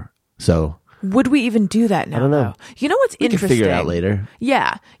whatever. So would we even do that now? I don't know. Though? You know what's interesting? We can figure it out later.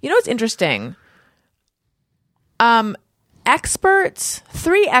 Yeah, you know what's interesting? Three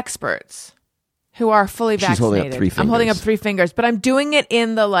experts who are fully vaccinated. She's holding up 3 fingers. I'm holding up 3 fingers, but I'm doing it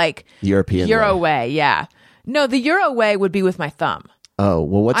in the like European Euro way. Yeah, no, the Euro way would be with my thumb. Oh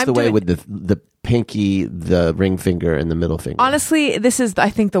well, what's the way with the pinky, the ring finger, and the middle finger? Honestly, this is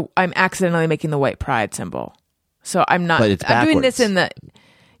I think I'm accidentally making the white pride symbol, so I'm not. But it's I'm doing this backwards.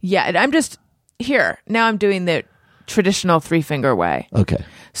 I'm just here now. I'm doing the traditional 3-finger way. Okay.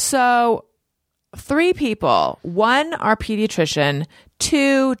 So 3 people. 1, our pediatrician.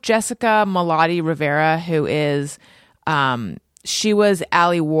 2, Jessica Malati Rivera, who is, she was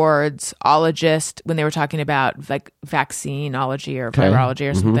Ali Ward's ologist when they were talking about like vaccineology or virology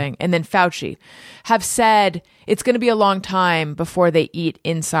or something. And then Fauci have said it's going to be a long time before they eat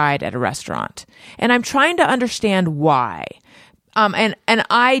inside at a restaurant. And I'm trying to understand why. And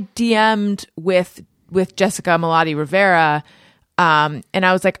I DM'd with Jessica Malati Rivera, and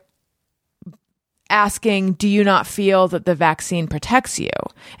I was like, asking, do you not feel that the vaccine protects you?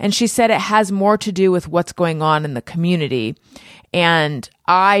 And she said it has more to do with what's going on in the community. And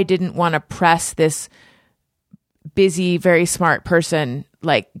I didn't want to press this busy, very smart person,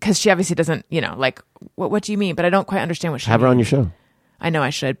 like, because she obviously doesn't, like, what do you mean? But I don't quite understand what she Have her means. on your show. I know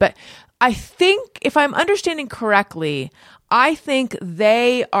I should. But I think, if I'm understanding correctly, I think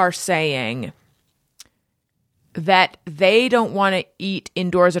they are saying that they don't want to eat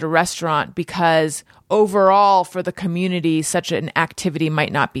indoors at a restaurant because overall for the community, such an activity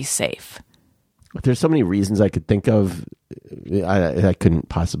might not be safe. There's so many reasons I could think of. I couldn't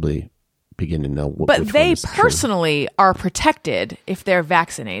possibly begin to know what. But they personally are protected if they're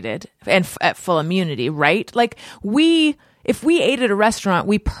vaccinated and at full immunity, right? Like if we ate at a restaurant,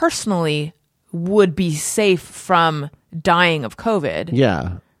 we personally would be safe from dying of COVID.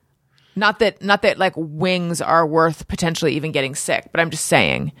 Yeah. Not that like wings are worth potentially even getting sick, but I'm just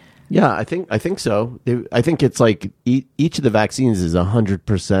saying. Yeah, I think so. I think it's like each of the vaccines is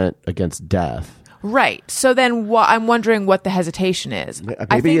 100% against death. Right. So then I'm wondering what the hesitation is.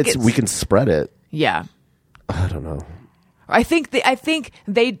 Maybe it's we can spread it. Yeah. I don't know. I think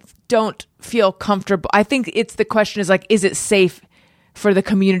they don't feel comfortable. I think it's the question is like, is it safe for the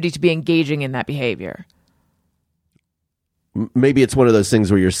community to be engaging in that behavior? Maybe it's one of those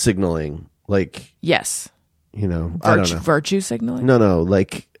things where you're signaling, like, yes, I don't know, virtue signaling. No,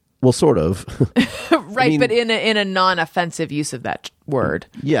 like, well, sort of, right? I mean, but in a non-offensive use of that word.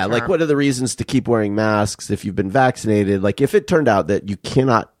 Yeah, term. Like, what are the reasons to keep wearing masks if you've been vaccinated? Like, if it turned out that you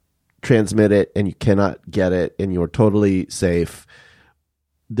cannot transmit it and you cannot get it and you're totally safe,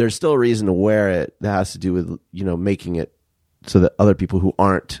 there's still a reason to wear it that has to do with making it so that other people who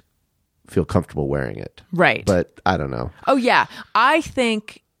aren't feel comfortable wearing it. Right. But I don't know. Oh, yeah. I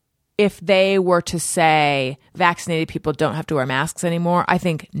think if they were to say vaccinated people don't have to wear masks anymore, I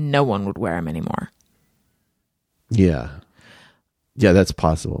think no one would wear them anymore. Yeah. Yeah, that's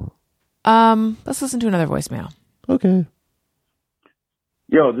possible. Let's listen to another voicemail. Okay.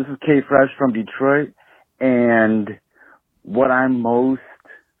 Yo, this is K Fresh from Detroit, and what I'm most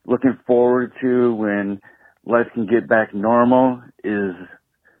looking forward to when life can get back normal is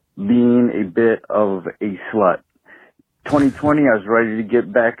being a bit of a slut. 2020, I was ready to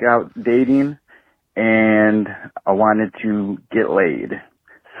get back out dating, and I wanted to get laid.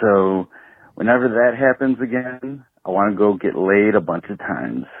 So whenever that happens again, I want to go get laid a bunch of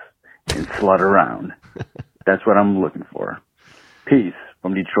times and slut around. That's what I'm looking for. Peace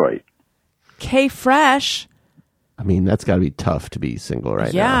from Detroit. K Fresh. I mean, that's got to be tough to be single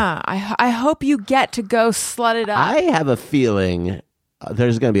right now. Yeah. I hope you get to go slut it up. I have a feeling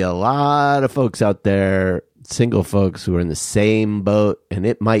there's going to be a lot of folks out there, single folks, who are in the same boat, and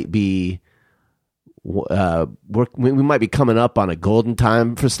it might be we might be coming up on a golden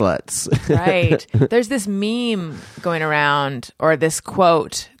time for sluts. Right. There's this meme going around, or this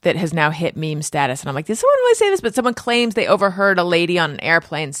quote that has now hit meme status. And I'm like, did someone really say this? But someone claims they overheard a lady on an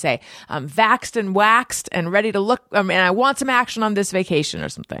airplane say, I'm vaxxed and waxed and ready to look, and I want some action on this vacation or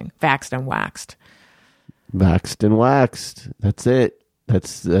something. Vaxxed and waxed. Vaxxed and waxed. That's it.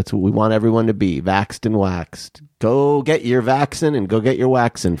 That's what we want everyone to be. Vaxxed and waxed. Go get your vaccine and go get your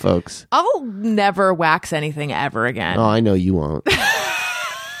waxing, folks. I'll never wax anything ever again. Oh, I know you won't.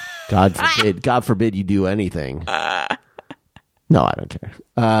 God forbid. God forbid you do anything. No, I don't care.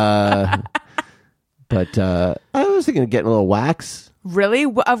 But I was thinking of getting a little wax. Really?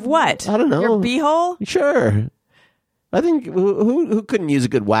 Of what? I don't know. Your beehole? Sure. I think who couldn't use a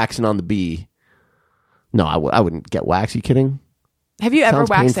good waxing on the bee? No, I wouldn't get waxed. Are you kidding? Have you ever Sounds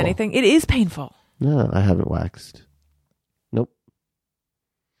waxed painful. anything? It is painful. No, I haven't waxed. Nope.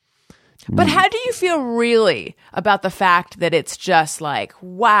 But how do you feel really about the fact that it's just like,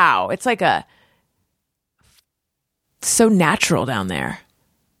 wow, it's like so natural down there?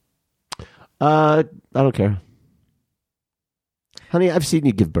 I don't care. Honey, I've seen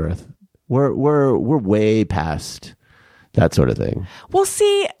you give birth. We're way past that sort of thing. Well,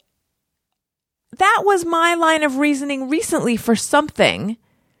 see, that was my line of reasoning recently for something.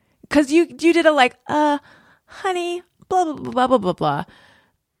 Because you did a like, honey, blah, blah, blah, blah, blah, blah.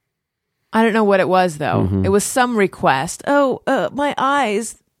 I don't know what it was, though. Mm-hmm. It was some request. Oh, my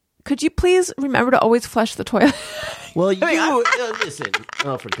eyes. Could you please remember to always flush the toilet? Well, listen.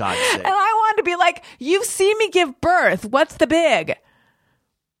 Oh, for God's sake. And I wanted to be like, you've seen me give birth. What's the big?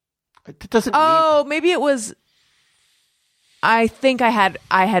 It doesn't Oh, maybe it was. I think I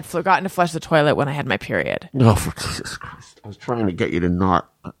had forgotten to flush the toilet when I had my period. No, for Jesus Christ. I was trying to get you to not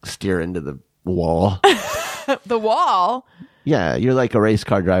steer into the wall. The wall? Yeah, you're like a race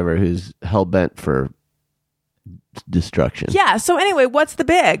car driver who's hell-bent for destruction. Yeah, so anyway, what's the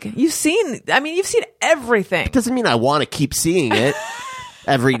big? You've seen everything. It doesn't mean I want to keep seeing it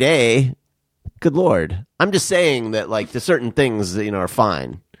every day. Good Lord. I'm just saying that, like, there's certain things that, are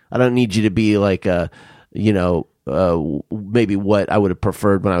fine. I don't need you to be like maybe what I would have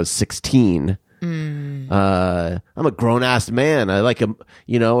preferred when I was 16. I'm a grown-ass man. I like a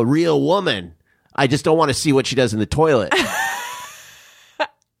real woman. I just don't want to see what she does in the toilet.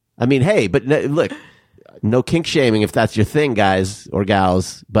 I mean, hey, but look, no kink shaming if that's your thing, guys or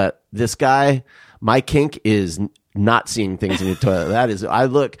gals. But this guy, my kink is not seeing things in your toilet. That is, I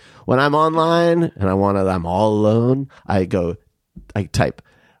look when I'm online and I'm all alone. I type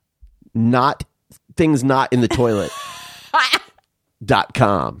not things not in the toilet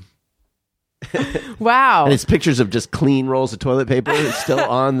 .com. Wow. And it's pictures of just clean rolls of toilet paper still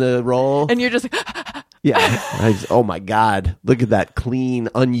on the roll. And you're just like, Yeah. Oh my God. Look at that clean,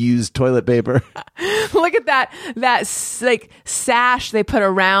 unused toilet paper. look at that like sash they put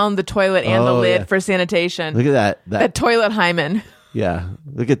around the toilet and the lid for sanitation. Look at that toilet hymen. Yeah.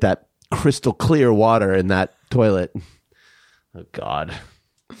 Look at that crystal clear water in that toilet. Oh God.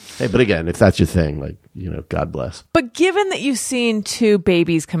 Hey, but again, if that's your thing, God bless. But given that you've seen 2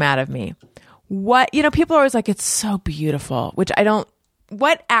 babies come out of me, people are always like, it's so beautiful, which I don't.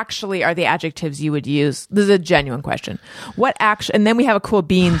 What actually are the adjectives you would use? This is a genuine question. And then we have a cool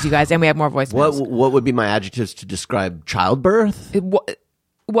beans, you guys, and we have more voicemails. What would be my adjectives to describe childbirth?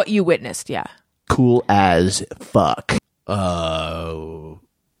 What you witnessed, yeah. Cool as fuck. I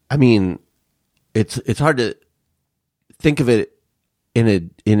mean, it's hard to think of it in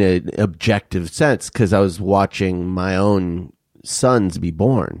an objective sense because I was watching my own sons be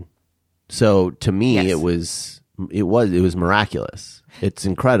born. So to me, Yes. it was it was miraculous. It's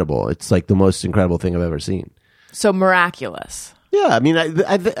incredible. It's like the most incredible thing I've ever seen. So miraculous. Yeah, I mean,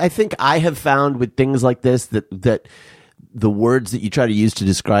 I think I have found with things like this that the words that you try to use to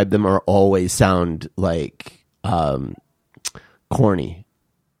describe them are always sound like corny,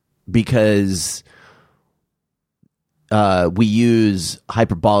 because we use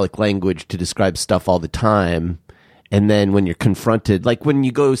hyperbolic language to describe stuff all the time. And then when you're confronted, like when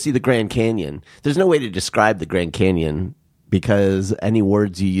you go see the Grand Canyon, there's no way to describe the Grand Canyon because any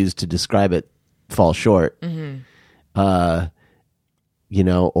words you use to describe it fall short. You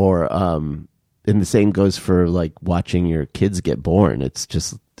know, or and the same goes for like watching your kids get born. It's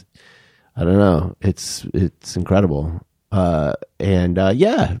just, I don't know. It's incredible.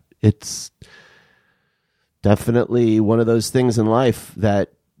 Yeah, it's definitely one of those things in life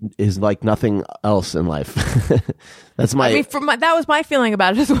that is like nothing else in life. That's my. I mean, that was my feeling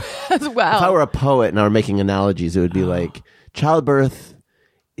about it as well. If I were a poet and I were making analogies, it would be like childbirth.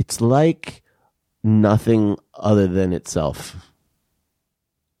 It's like nothing other than itself.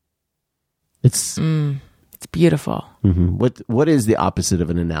 It's beautiful. Mm-hmm. What is the opposite of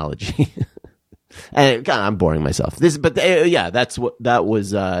an analogy? And God, I'm boring myself. That's what that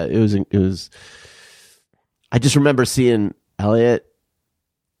was. It was. I just remember seeing Elliot,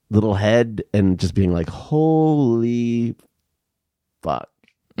 little head, and just being like, "Holy fuck!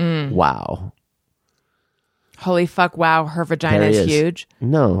 Wow! Holy fuck! Wow! Her vagina There he is is. huge."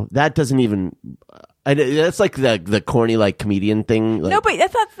 No, that doesn't even. That's like the corny like comedian thing. Like, No, but I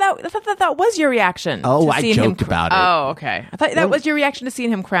thought that was your reaction. Oh, to I seeing joked him about it. Oh, okay. I thought that was your reaction to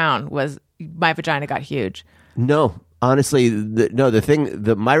seeing him crown. Was my vagina got huge? No, honestly,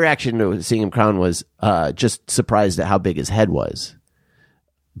 my reaction to seeing him crown was just surprised at how big his head was,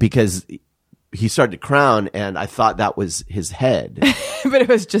 because he started to crown and I thought that was his head, But it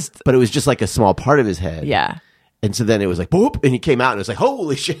was just but it was just like a small part of his head. yeah. And so then it was like boop, and he came out and it was like,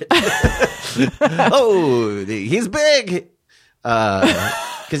 holy shit! Oh, he's big.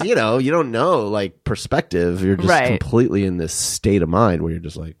 Because you don't know like perspective. You're just Right. completely in this state of mind where you're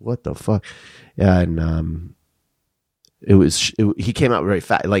just like, what the fuck? Yeah, and he came out very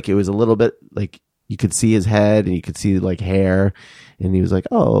fast. Like it was a little bit like you could see his head and you could see like hair, and he was like,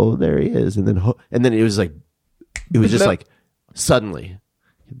 oh, there he is, and then it was like, it was just like suddenly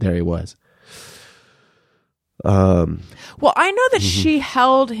there he was. Well, I know that she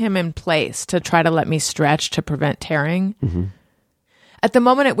held him in place to try to let me stretch to prevent tearing. At the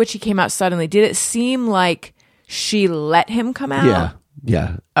moment at which he came out suddenly, did it seem like she let him come out?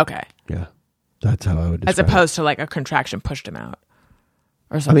 Yeah. Okay. Yeah. That's how I would As describe it. opposed to like a contraction pushed him out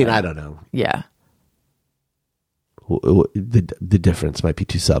or I something. mean, I don't know. Yeah. The difference might be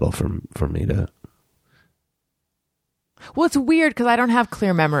too subtle for me to. Well, it's weird because I don't have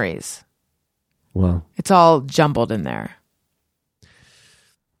clear memories. Well, It's all jumbled in there.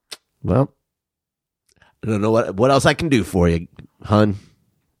 I don't know what else I can do for you, hun.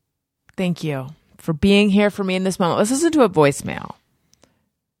 Thank you for being here for me in this moment. Let's listen to a voicemail.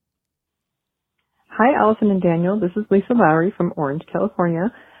 Hi, Allison and Daniel. This is Lisa Lowry from Orange,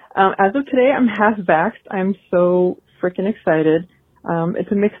 California. As of today, I'm half vaxxed. I'm so freaking excited.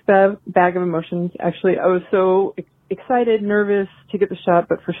 It's a mixed bag of emotions. Actually, I was so excited, nervous to get the shot,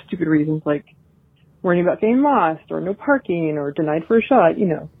 but for stupid reasons like worrying about getting lost or no parking or denied for a shot,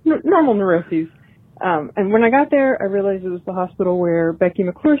 normal neuroses. And when I got there, I realized it was the hospital where Becky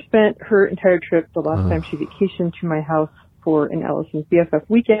McClure spent her entire trip the last time she vacationed to my house for an Allison's BFF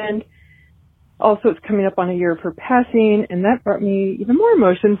weekend. Also, it's coming up on a year of her passing, and that brought me even more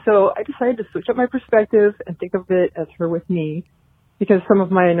emotion. So I decided to switch up my perspective and think of it as her with me, because some of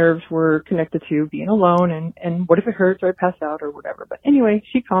my nerves were connected to being alone and what if it hurts or I pass out or whatever. But anyway,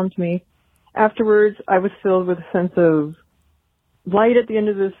 she calmed me. Afterwards, I was filled with a sense of light at the end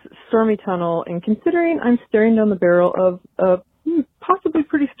of this stormy tunnel, and considering I'm staring down the barrel of a possibly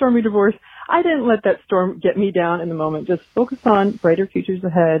pretty stormy divorce, I didn't let that storm get me down in the moment. Just focus on brighter futures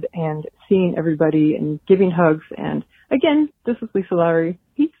ahead and seeing everybody and giving hugs. And again, this is Lisa Lowry.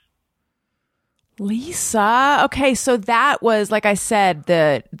 Peace. Lisa. Okay, so that was, like I said,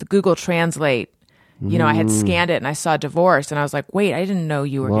 the Google Translate. I had scanned it and I saw divorce, and I was like, wait, I didn't know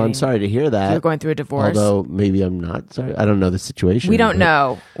you were Well, I'm sorry to hear that. you're going through a divorce. Although maybe I'm not sorry. I don't know the situation. We don't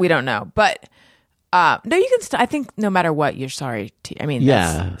know. But no, you can. I think no matter what, you're sorry.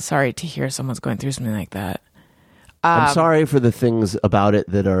 That's sorry to hear someone's going through something like that. I'm sorry for the things about it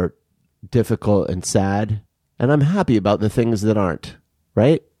that are difficult and sad, and I'm happy about the things that aren't.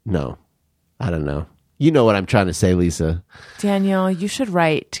 Right? No, I don't know. You know what I'm trying to say, Lisa. Daniel, you should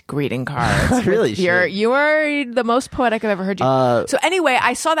write greeting cards. I really should. You are the most poetic I've ever heard you. So anyway,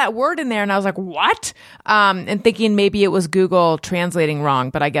 I saw that word in there and I was like, what? And thinking maybe it was Google translating wrong,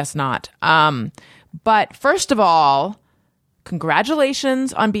 but I guess not. But first of all,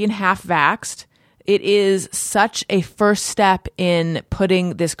 congratulations on being half vaxxed. It is such a first step in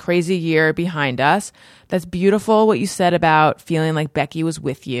putting this crazy year behind us. That's beautiful what you said about feeling like Becky was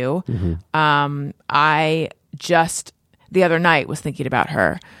with you. I just the other night was thinking about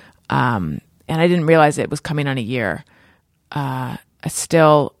her, and I didn't realize it was coming on a year. It's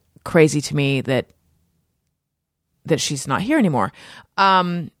still crazy to me that she's not here anymore.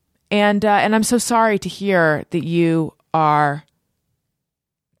 And I'm so sorry to hear that you are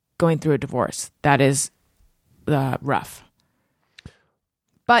going through a divorce. That is rough.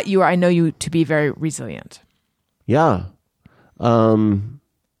 But I know you to be very resilient. Yeah. You're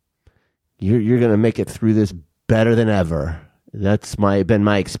going to make it through this better than ever. That's been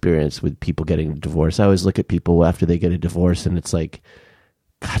my experience with people getting a divorce. I always look at people after they get a divorce and it's like,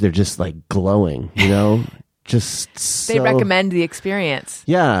 God, they're just like glowing, you know? They recommend the experience.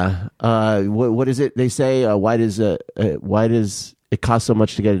 Yeah. What is it they say? Why does it cost so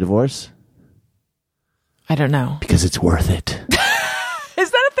much to get a divorce? I don't know. Because it's worth it. Is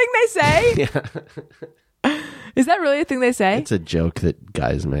that a thing they say? Yeah. Is that really a thing they say? It's a joke that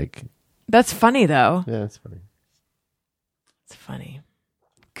guys make. That's funny, though. Yeah, it's funny. It's funny.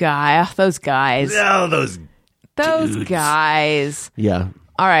 Those guys. No, those dudes. Guys. Yeah.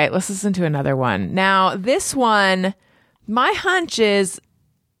 All right, let's listen to another one. Now, this one, my hunch is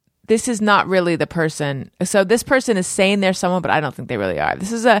this is not really the person. So this person is saying they're someone, but I don't think they really are.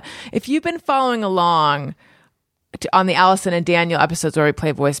 If you've been following along on the Allison and Daniel episodes where we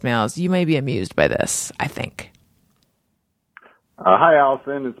play voicemails, you may be amused by this, I think. Hi,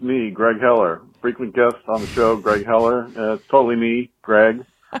 Allison. It's me, Greg Heller. Frequent guest on the show, Greg Heller. It's totally me, Greg.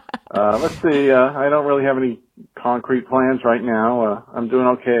 Let's see. I don't really have any concrete plans right now. I'm doing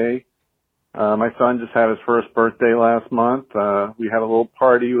okay. My son just had his first birthday last month. We had a little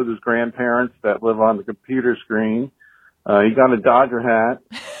party with his grandparents that live on the computer screen. He got a Dodger hat.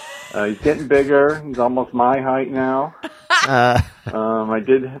 He's getting bigger. He's almost my height now. I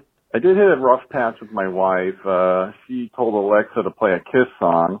did hit a rough patch with my wife. She told Alexa to play a Kiss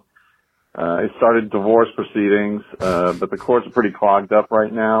song. It started divorce proceedings, but the courts are pretty clogged up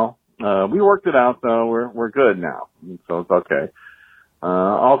right now. We worked it out though. We're good now, so it's okay.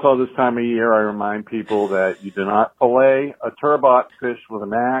 Also this time of year, I remind people that you do not fillet a turbot fish with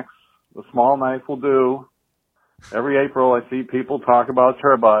an axe. The small knife will do. Every April I see people talk about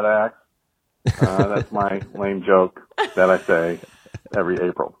turbot axe. That's my lame joke that I say every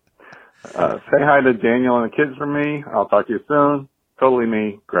April. Say hi to Daniel and the kids from me. I'll talk to you soon. Totally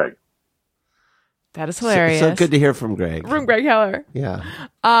me, Greg. That is hilarious. So good to hear from Greg. From Greg Heller. Yeah.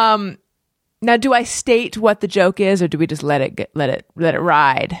 Now, do I state what the joke is, or do we just let it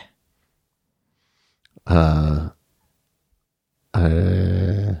ride? I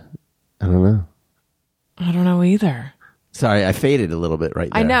don't know. I don't know either. Sorry, I faded a little bit right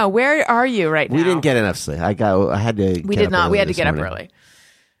there. I know. Where are you right now? We didn't get enough sleep. I had to. We did not. We had to get up early.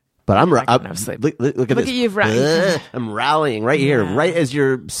 But I'm Look at this. you. I'm rallying right here, right as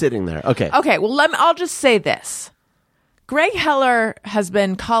you're sitting there. Okay. Okay. Well, I'll just say this. Greg Heller has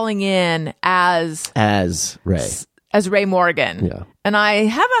been calling in as Ray Morgan. Yeah. And I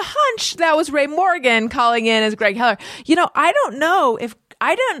have a hunch that was Ray Morgan calling in as Greg Heller. You know, I don't know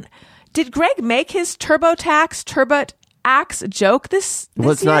did Greg make his turbot axe joke this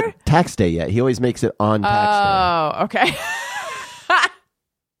Well, it's year? not tax day yet. He always makes it on tax day. Oh, okay.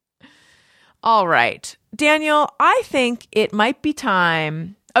 All right. Daniel, I think it might be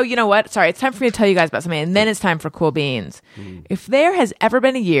time. Oh, you know what? Sorry, it's time for me to tell you guys about something, and then it's time for Cool Beans. If there has ever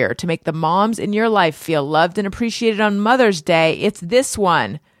been a year to make the moms in your life feel loved and appreciated on Mother's Day, it's this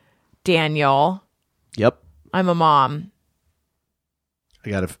one, Daniel. Yep. I'm a mom.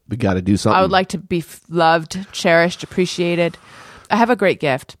 We gotta do something. I would like to be loved, cherished, appreciated. I have a great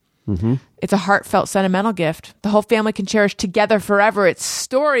gift. Mm-hmm. It's a heartfelt, sentimental gift. The whole family can cherish together forever. It's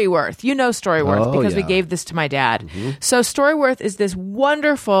Storyworth. You know Storyworth because we gave this to my dad. Mm-hmm. So Storyworth is this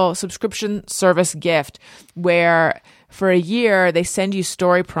wonderful subscription service gift where for a year they send you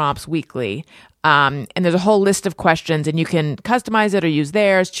story prompts weekly. And there's a whole list of questions and you can customize it or use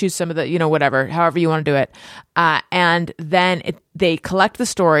theirs, choose some of the, whatever, however you want to do it. And then they collect the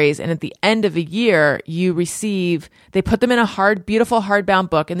stories. And at the end of a year, they put them in a beautiful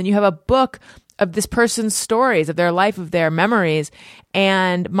hardbound book. And then you have a book of this person's stories, of their life, of their memories.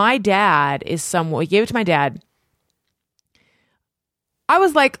 And my dad we gave it to my dad. I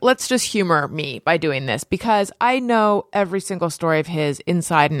was like, let's just humor me by doing this because I know every single story of his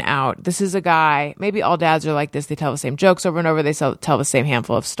inside and out. This is a guy, maybe all dads are like this. They tell the same jokes over and over. They tell the same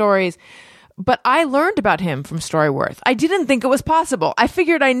handful of stories. But I learned about him from Storyworth. I didn't think it was possible. I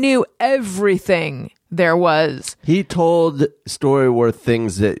figured I knew everything there was. He told Storyworth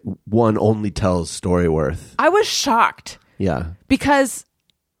things that one only tells Storyworth. I was shocked. Yeah. Because,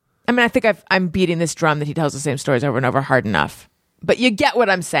 I mean, I think I'm beating this drum that he tells the same stories over and over hard enough. But you get what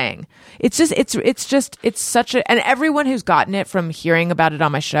I'm saying. It's such a, and everyone who's gotten it from hearing about it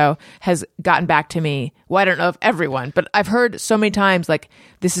on my show has gotten back to me. Well, I don't know if everyone, but I've heard so many times, like,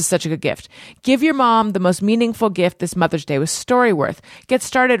 this is such a good gift. Give your mom the most meaningful gift this Mother's Day with Storyworth. Get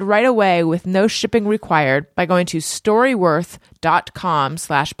started right away with no shipping required by going to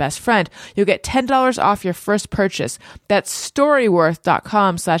storyworth.com/bestfriend. You'll get $10 off your first purchase. That's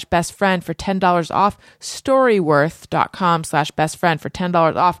storyworth.com/bestfriend for $10 off. Storyworth.com/bestfriend for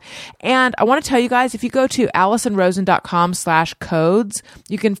 $10 off. And I want to tell you guys, if you go to AllisonRosen.com/codes,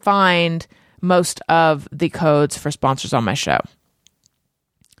 you can find most of the codes for sponsors on my show.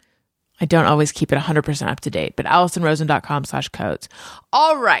 I don't always keep it 100% up to date, but AllisonRosen.com/codes.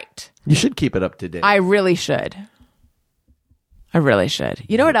 All right. You should keep it up to date. I really should.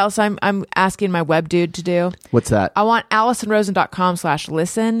 You know what else I'm asking my web dude to do? What's that? I want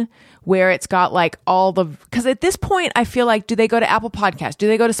AllisonRosen.com/listen, where it's got like all the, because at this point I feel like, do they go to Apple Podcasts? Do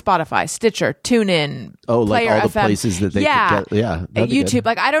they go to Spotify, Stitcher, TuneIn? Oh, like Player all FM? the places that they could get. Yeah. that'd be YouTube. good.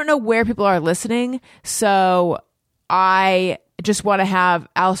 Like, I don't know where people are listening. So I just want to have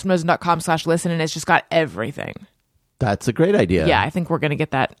AllisonRosen.com/listen, and it's just got everything. That's a great idea. Yeah, I think we're going to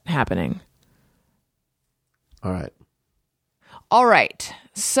get that happening. All right. All right.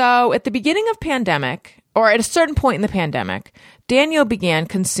 So at the beginning of pandemic, or at a certain point in the pandemic, Daniel began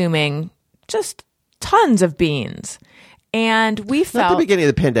consuming just tons of beans. And we felt... Not the beginning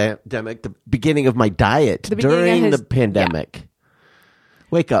of the pandemic, the beginning of my diet The beginning during of his- the pandemic.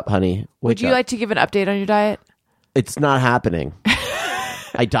 Wake up, honey. Would you like to give an update on your diet? It's not happening.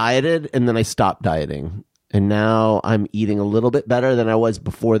 I dieted and then I stopped dieting. And now I'm eating a little bit better than I was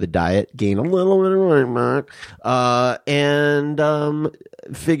before the diet. Gained a little bit of weight back. And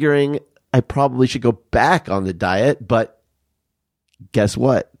figuring I probably should go back on the diet. But guess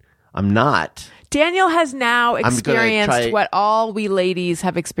what? I'm not. Daniel has now gonna experienced try- what all we ladies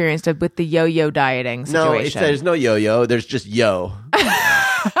have experienced with the yo-yo dieting No, situation. there's no yo-yo. There's just yo.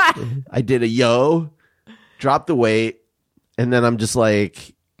 I did a yo, dropped the weight, and then I'm just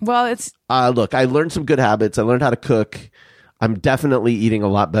like... Well, it's... look, I learned some good habits. I learned how to cook. I'm definitely eating a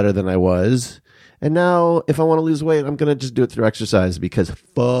lot better than I was. And now, if I want to lose weight, I'm going to just do it through exercise because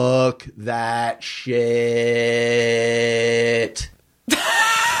fuck that shit.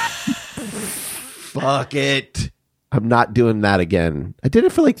 Fuck it. I'm not doing that again. I did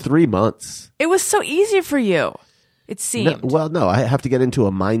it for like 3 months. It was so easy for you. It seemed. No, I have to get into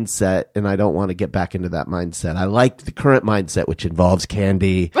a mindset, and I don't want to get back into that mindset. I like the current mindset, which involves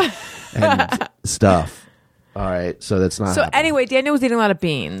candy and stuff. All right, so that's not So happening. anyway, Daniel was eating a lot of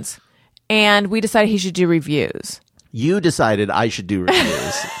beans, and we decided he should do reviews. You decided I should do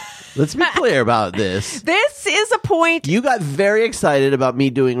reviews. Let's be clear about this. This is a point. You got very excited about me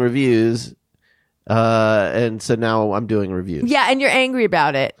doing reviews, and so now I'm doing reviews. Yeah, and you're angry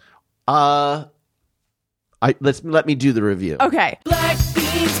about it. Let me do the review. Okay. Black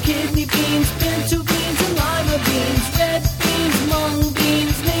beans, kidney beans, pinto beans, and lima beans, red beans, mung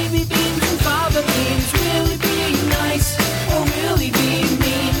beans, navy beans, and fava beans. Really be nice or really be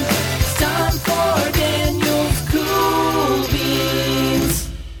mean. It's time for Daniel's Cool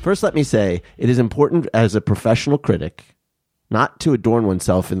Beans. First, let me say, it is important as a professional critic not to adorn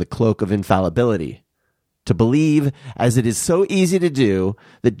oneself in the cloak of infallibility. To believe, as it is so easy to do,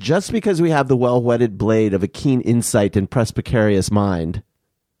 that just because we have the well-whetted blade of a keen insight and perspicacious mind,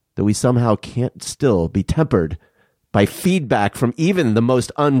 that we somehow can't still be tempered by feedback from even the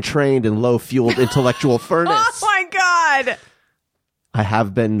most untrained and low-fueled intellectual furnace. Oh my God. I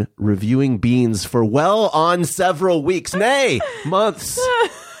have been reviewing beans for well on several weeks, nay, months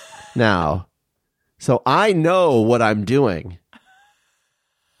now. So I know what I'm doing.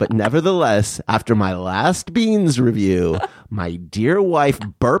 But nevertheless, after my last beans review, my dear wife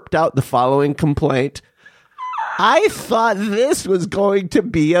burped out the following complaint. I thought this was going to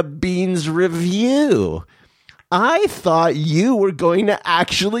be a beans review. I thought you were going to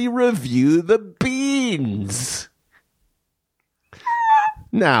actually review the beans.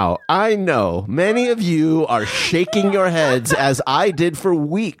 Now, I know many of you are shaking your heads as I did for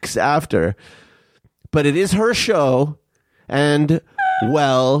weeks after, but it is her show, and,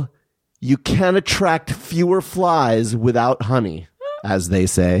 well, you can attract fewer flies without honey. as they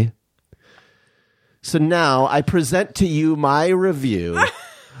say. So now I present to you my review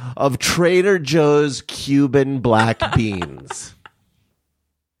of Trader Joe's Cuban black beans.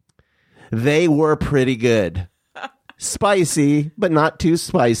 They were pretty good. Spicy, but not too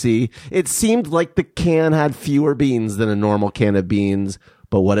spicy. It seemed like the can had fewer beans than a normal can of beans,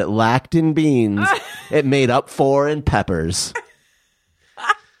 but what it lacked in beans, it made up for in peppers.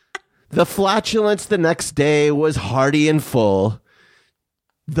 The flatulence the next day was hearty and full.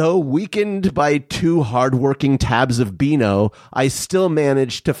 Though weakened by 2 hard-working tabs of Beano, I still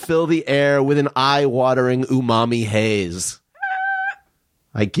managed to fill the air with an eye-watering umami haze.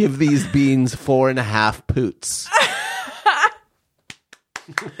 I give these beans 4.5 poots.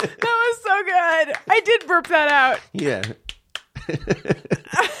 That was so good. I did burp that out. Yeah.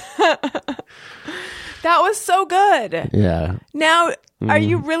 That was so good. Yeah. Now, are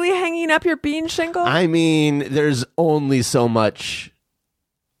you really hanging up your bean shingle? I mean, there's only so much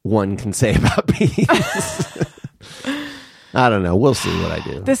one can say about beans. I don't know. We'll see what I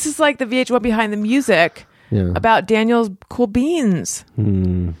do. This is like the VH1 Behind the Music about Daniel's cool beans.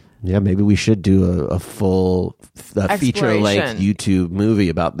 Yeah, maybe we should do a full feature-length YouTube movie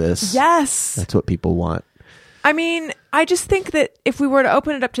about this. Yes. That's what people want. I mean, I just think that if we were to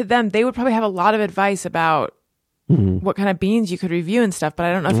open it up to them, they would probably have a lot of advice about what kind of beans you could review and stuff, but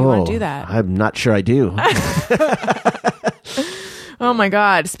I don't know if you want to do that. I'm not sure I do. Oh my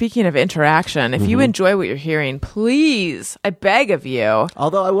God. Speaking of interaction, if you enjoy what you're hearing, please, I beg of you.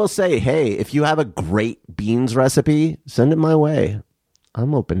 Although I will say, hey, if you have a great beans recipe, send it my way.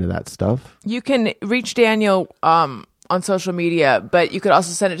 I'm open to that stuff. You can reach Daniel on social media, but you could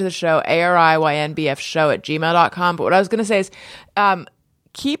also send it to the show, ariynbfshow@gmail.com. But what I was going to say is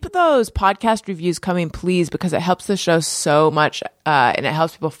keep those podcast reviews coming, please, because it helps the show so much and it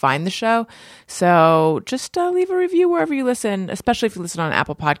helps people find the show. So just leave a review wherever you listen, especially if you listen on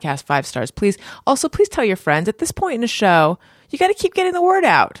Apple Podcasts, 5 stars, please. Also, please tell your friends. At this point in the show, you got to keep getting the word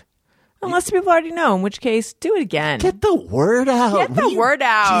out. Unless people already know, in which case, do it again. Get the word out. Get the word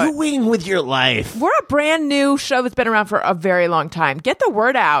out. What are you doing with your life? We're a brand new show that's been around for a very long time. Get the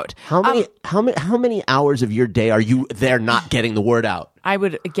word out. How many hours of your day are you there not getting the word out? I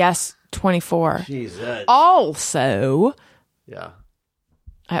would guess 24. Jesus. Also, Yeah.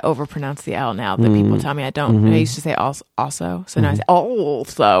 I overpronounce the L now that people tell me I don't. I used to say also. So now I say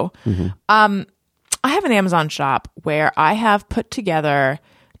also. I have an Amazon shop where I have put together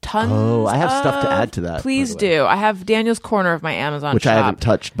tons. Oh, I have stuff to add to that. Please do. I have Daniel's corner of my Amazon which shop. I haven't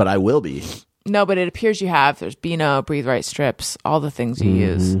touched, but I will be. No, but it appears you have. There's Beano, Breathe Right strips, all the things you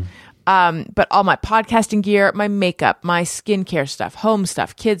use. But all my podcasting gear, my makeup, my skincare stuff, home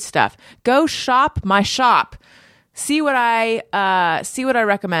stuff, kids stuff. Go shop my shop. See what I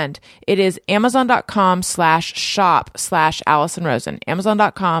recommend. It is Amazon.com/shop/Allison Rosen.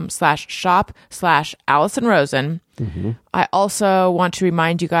 Amazon.com/shop/Allison Rosen. I also want to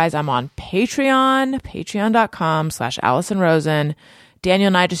remind you guys I'm on Patreon, patreon.com/Allison Rosen. Daniel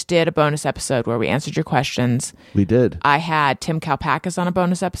and I just did a bonus episode where we answered your questions. We did. I had Tim Kalpakis on a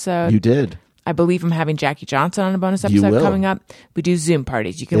bonus episode. You did. I believe I'm having Jackie Johnson on a bonus You episode will. coming up. We do Zoom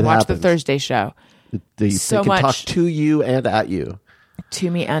parties. You can It watch happens. the Thursday show. They So can much. talk to you and at you.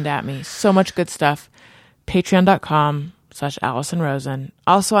 To me and at me. So much good stuff. Patreon.com/Allison Rosen.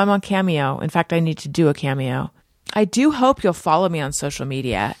 Also, I'm on Cameo. In fact, I need to do a Cameo. I do hope you'll follow me on social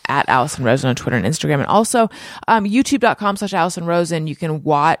media at Allison Rosen on Twitter and Instagram. And also, youtube.com/Allison Rosen. You can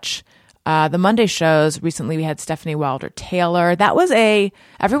watch the Monday shows. Recently, we had Stephanie Wilder Taylor.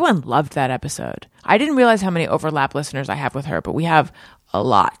 Everyone loved that episode. I didn't realize how many overlap listeners I have with her, but we have a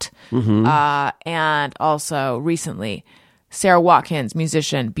lot. And also recently, Sarah Watkins,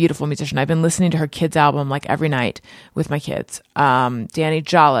 musician, beautiful musician. I've been listening to her kids' album like every night with my kids. Danny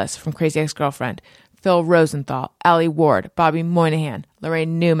Jollis from Crazy Ex-Girlfriend, Phil Rosenthal, Allie Ward, Bobby Moynihan,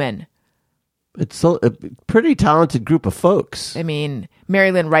 Lorraine Newman. It's a pretty talented group of folks. I mean,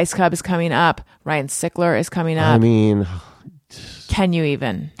 Mary Lynn Rice Cub is coming up. Ryan Sickler is coming up. I mean, Can you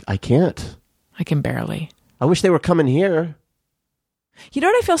even? I can't. I can barely. I wish they were coming here. You know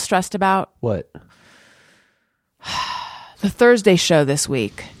what I feel stressed about? What? The Thursday show this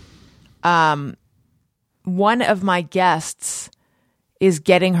week. One of my guests is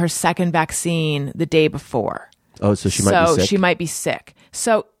getting her second vaccine the day before. Oh, so she might be sick. She might be sick.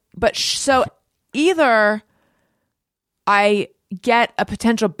 So either I get a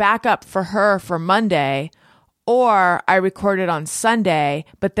potential backup for her for Monday, or I record it on Sunday,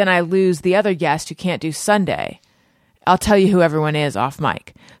 but then I lose the other guest who can't do Sunday. I'll tell you who everyone is off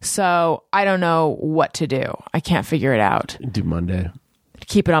mic. So I don't know what to do. I can't figure it out. Do Monday.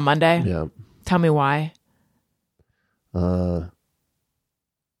 Keep it on Monday? Yeah. Tell me why.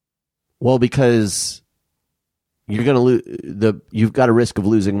 Well, because you're going to lose you've got a risk of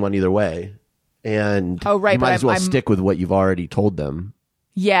losing one either way. And Oh, right, you might but as well I'm- stick with what you've already told them.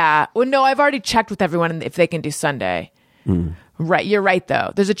 Yeah. Well, no, I've already checked with everyone if they can do Sunday. Right. You're right,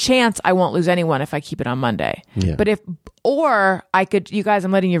 though. There's a chance I won't lose anyone if I keep it on Monday. Yeah. But or I could, you guys,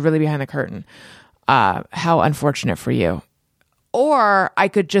 I'm letting you really behind the curtain. How unfortunate for you. Or I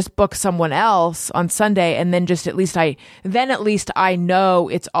could just book someone else on Sunday and then at least I know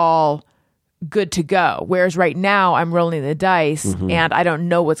it's all good to go. Whereas right now I'm rolling the dice and I don't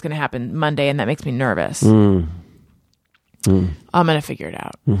know what's going to happen Monday, and that makes me nervous. I'm going to figure it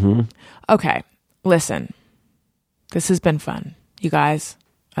out. Okay. Listen, this has been fun. You guys,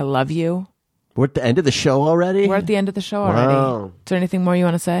 I love you. We're at the end of the show already? We're at the end of the show already. Wow. Is there anything more you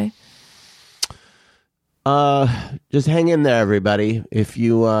want to say? Just hang in there, everybody. If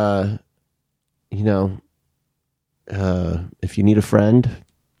you, if you need a friend,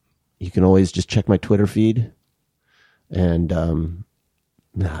 you can always just check my Twitter feed. And, I don't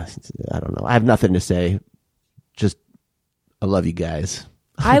know. I have nothing to say. Just, I love you guys.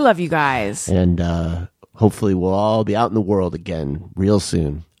 I love you guys. And, hopefully we'll all be out in the world again real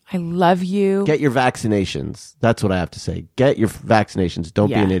soon. I love you. Get your vaccinations. That's what I have to say. Get your vaccinations. Don't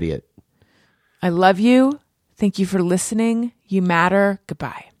be Yeah. an idiot. I love you. Thank you for listening. You matter.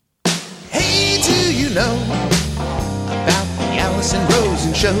 Goodbye. Hey, do you know about the Allison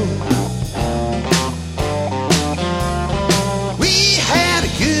Rosen show? We had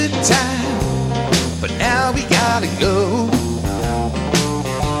a good time, but now we gotta go.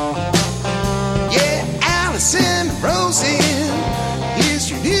 Yeah, Allison Rosen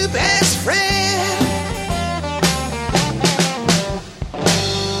is your new best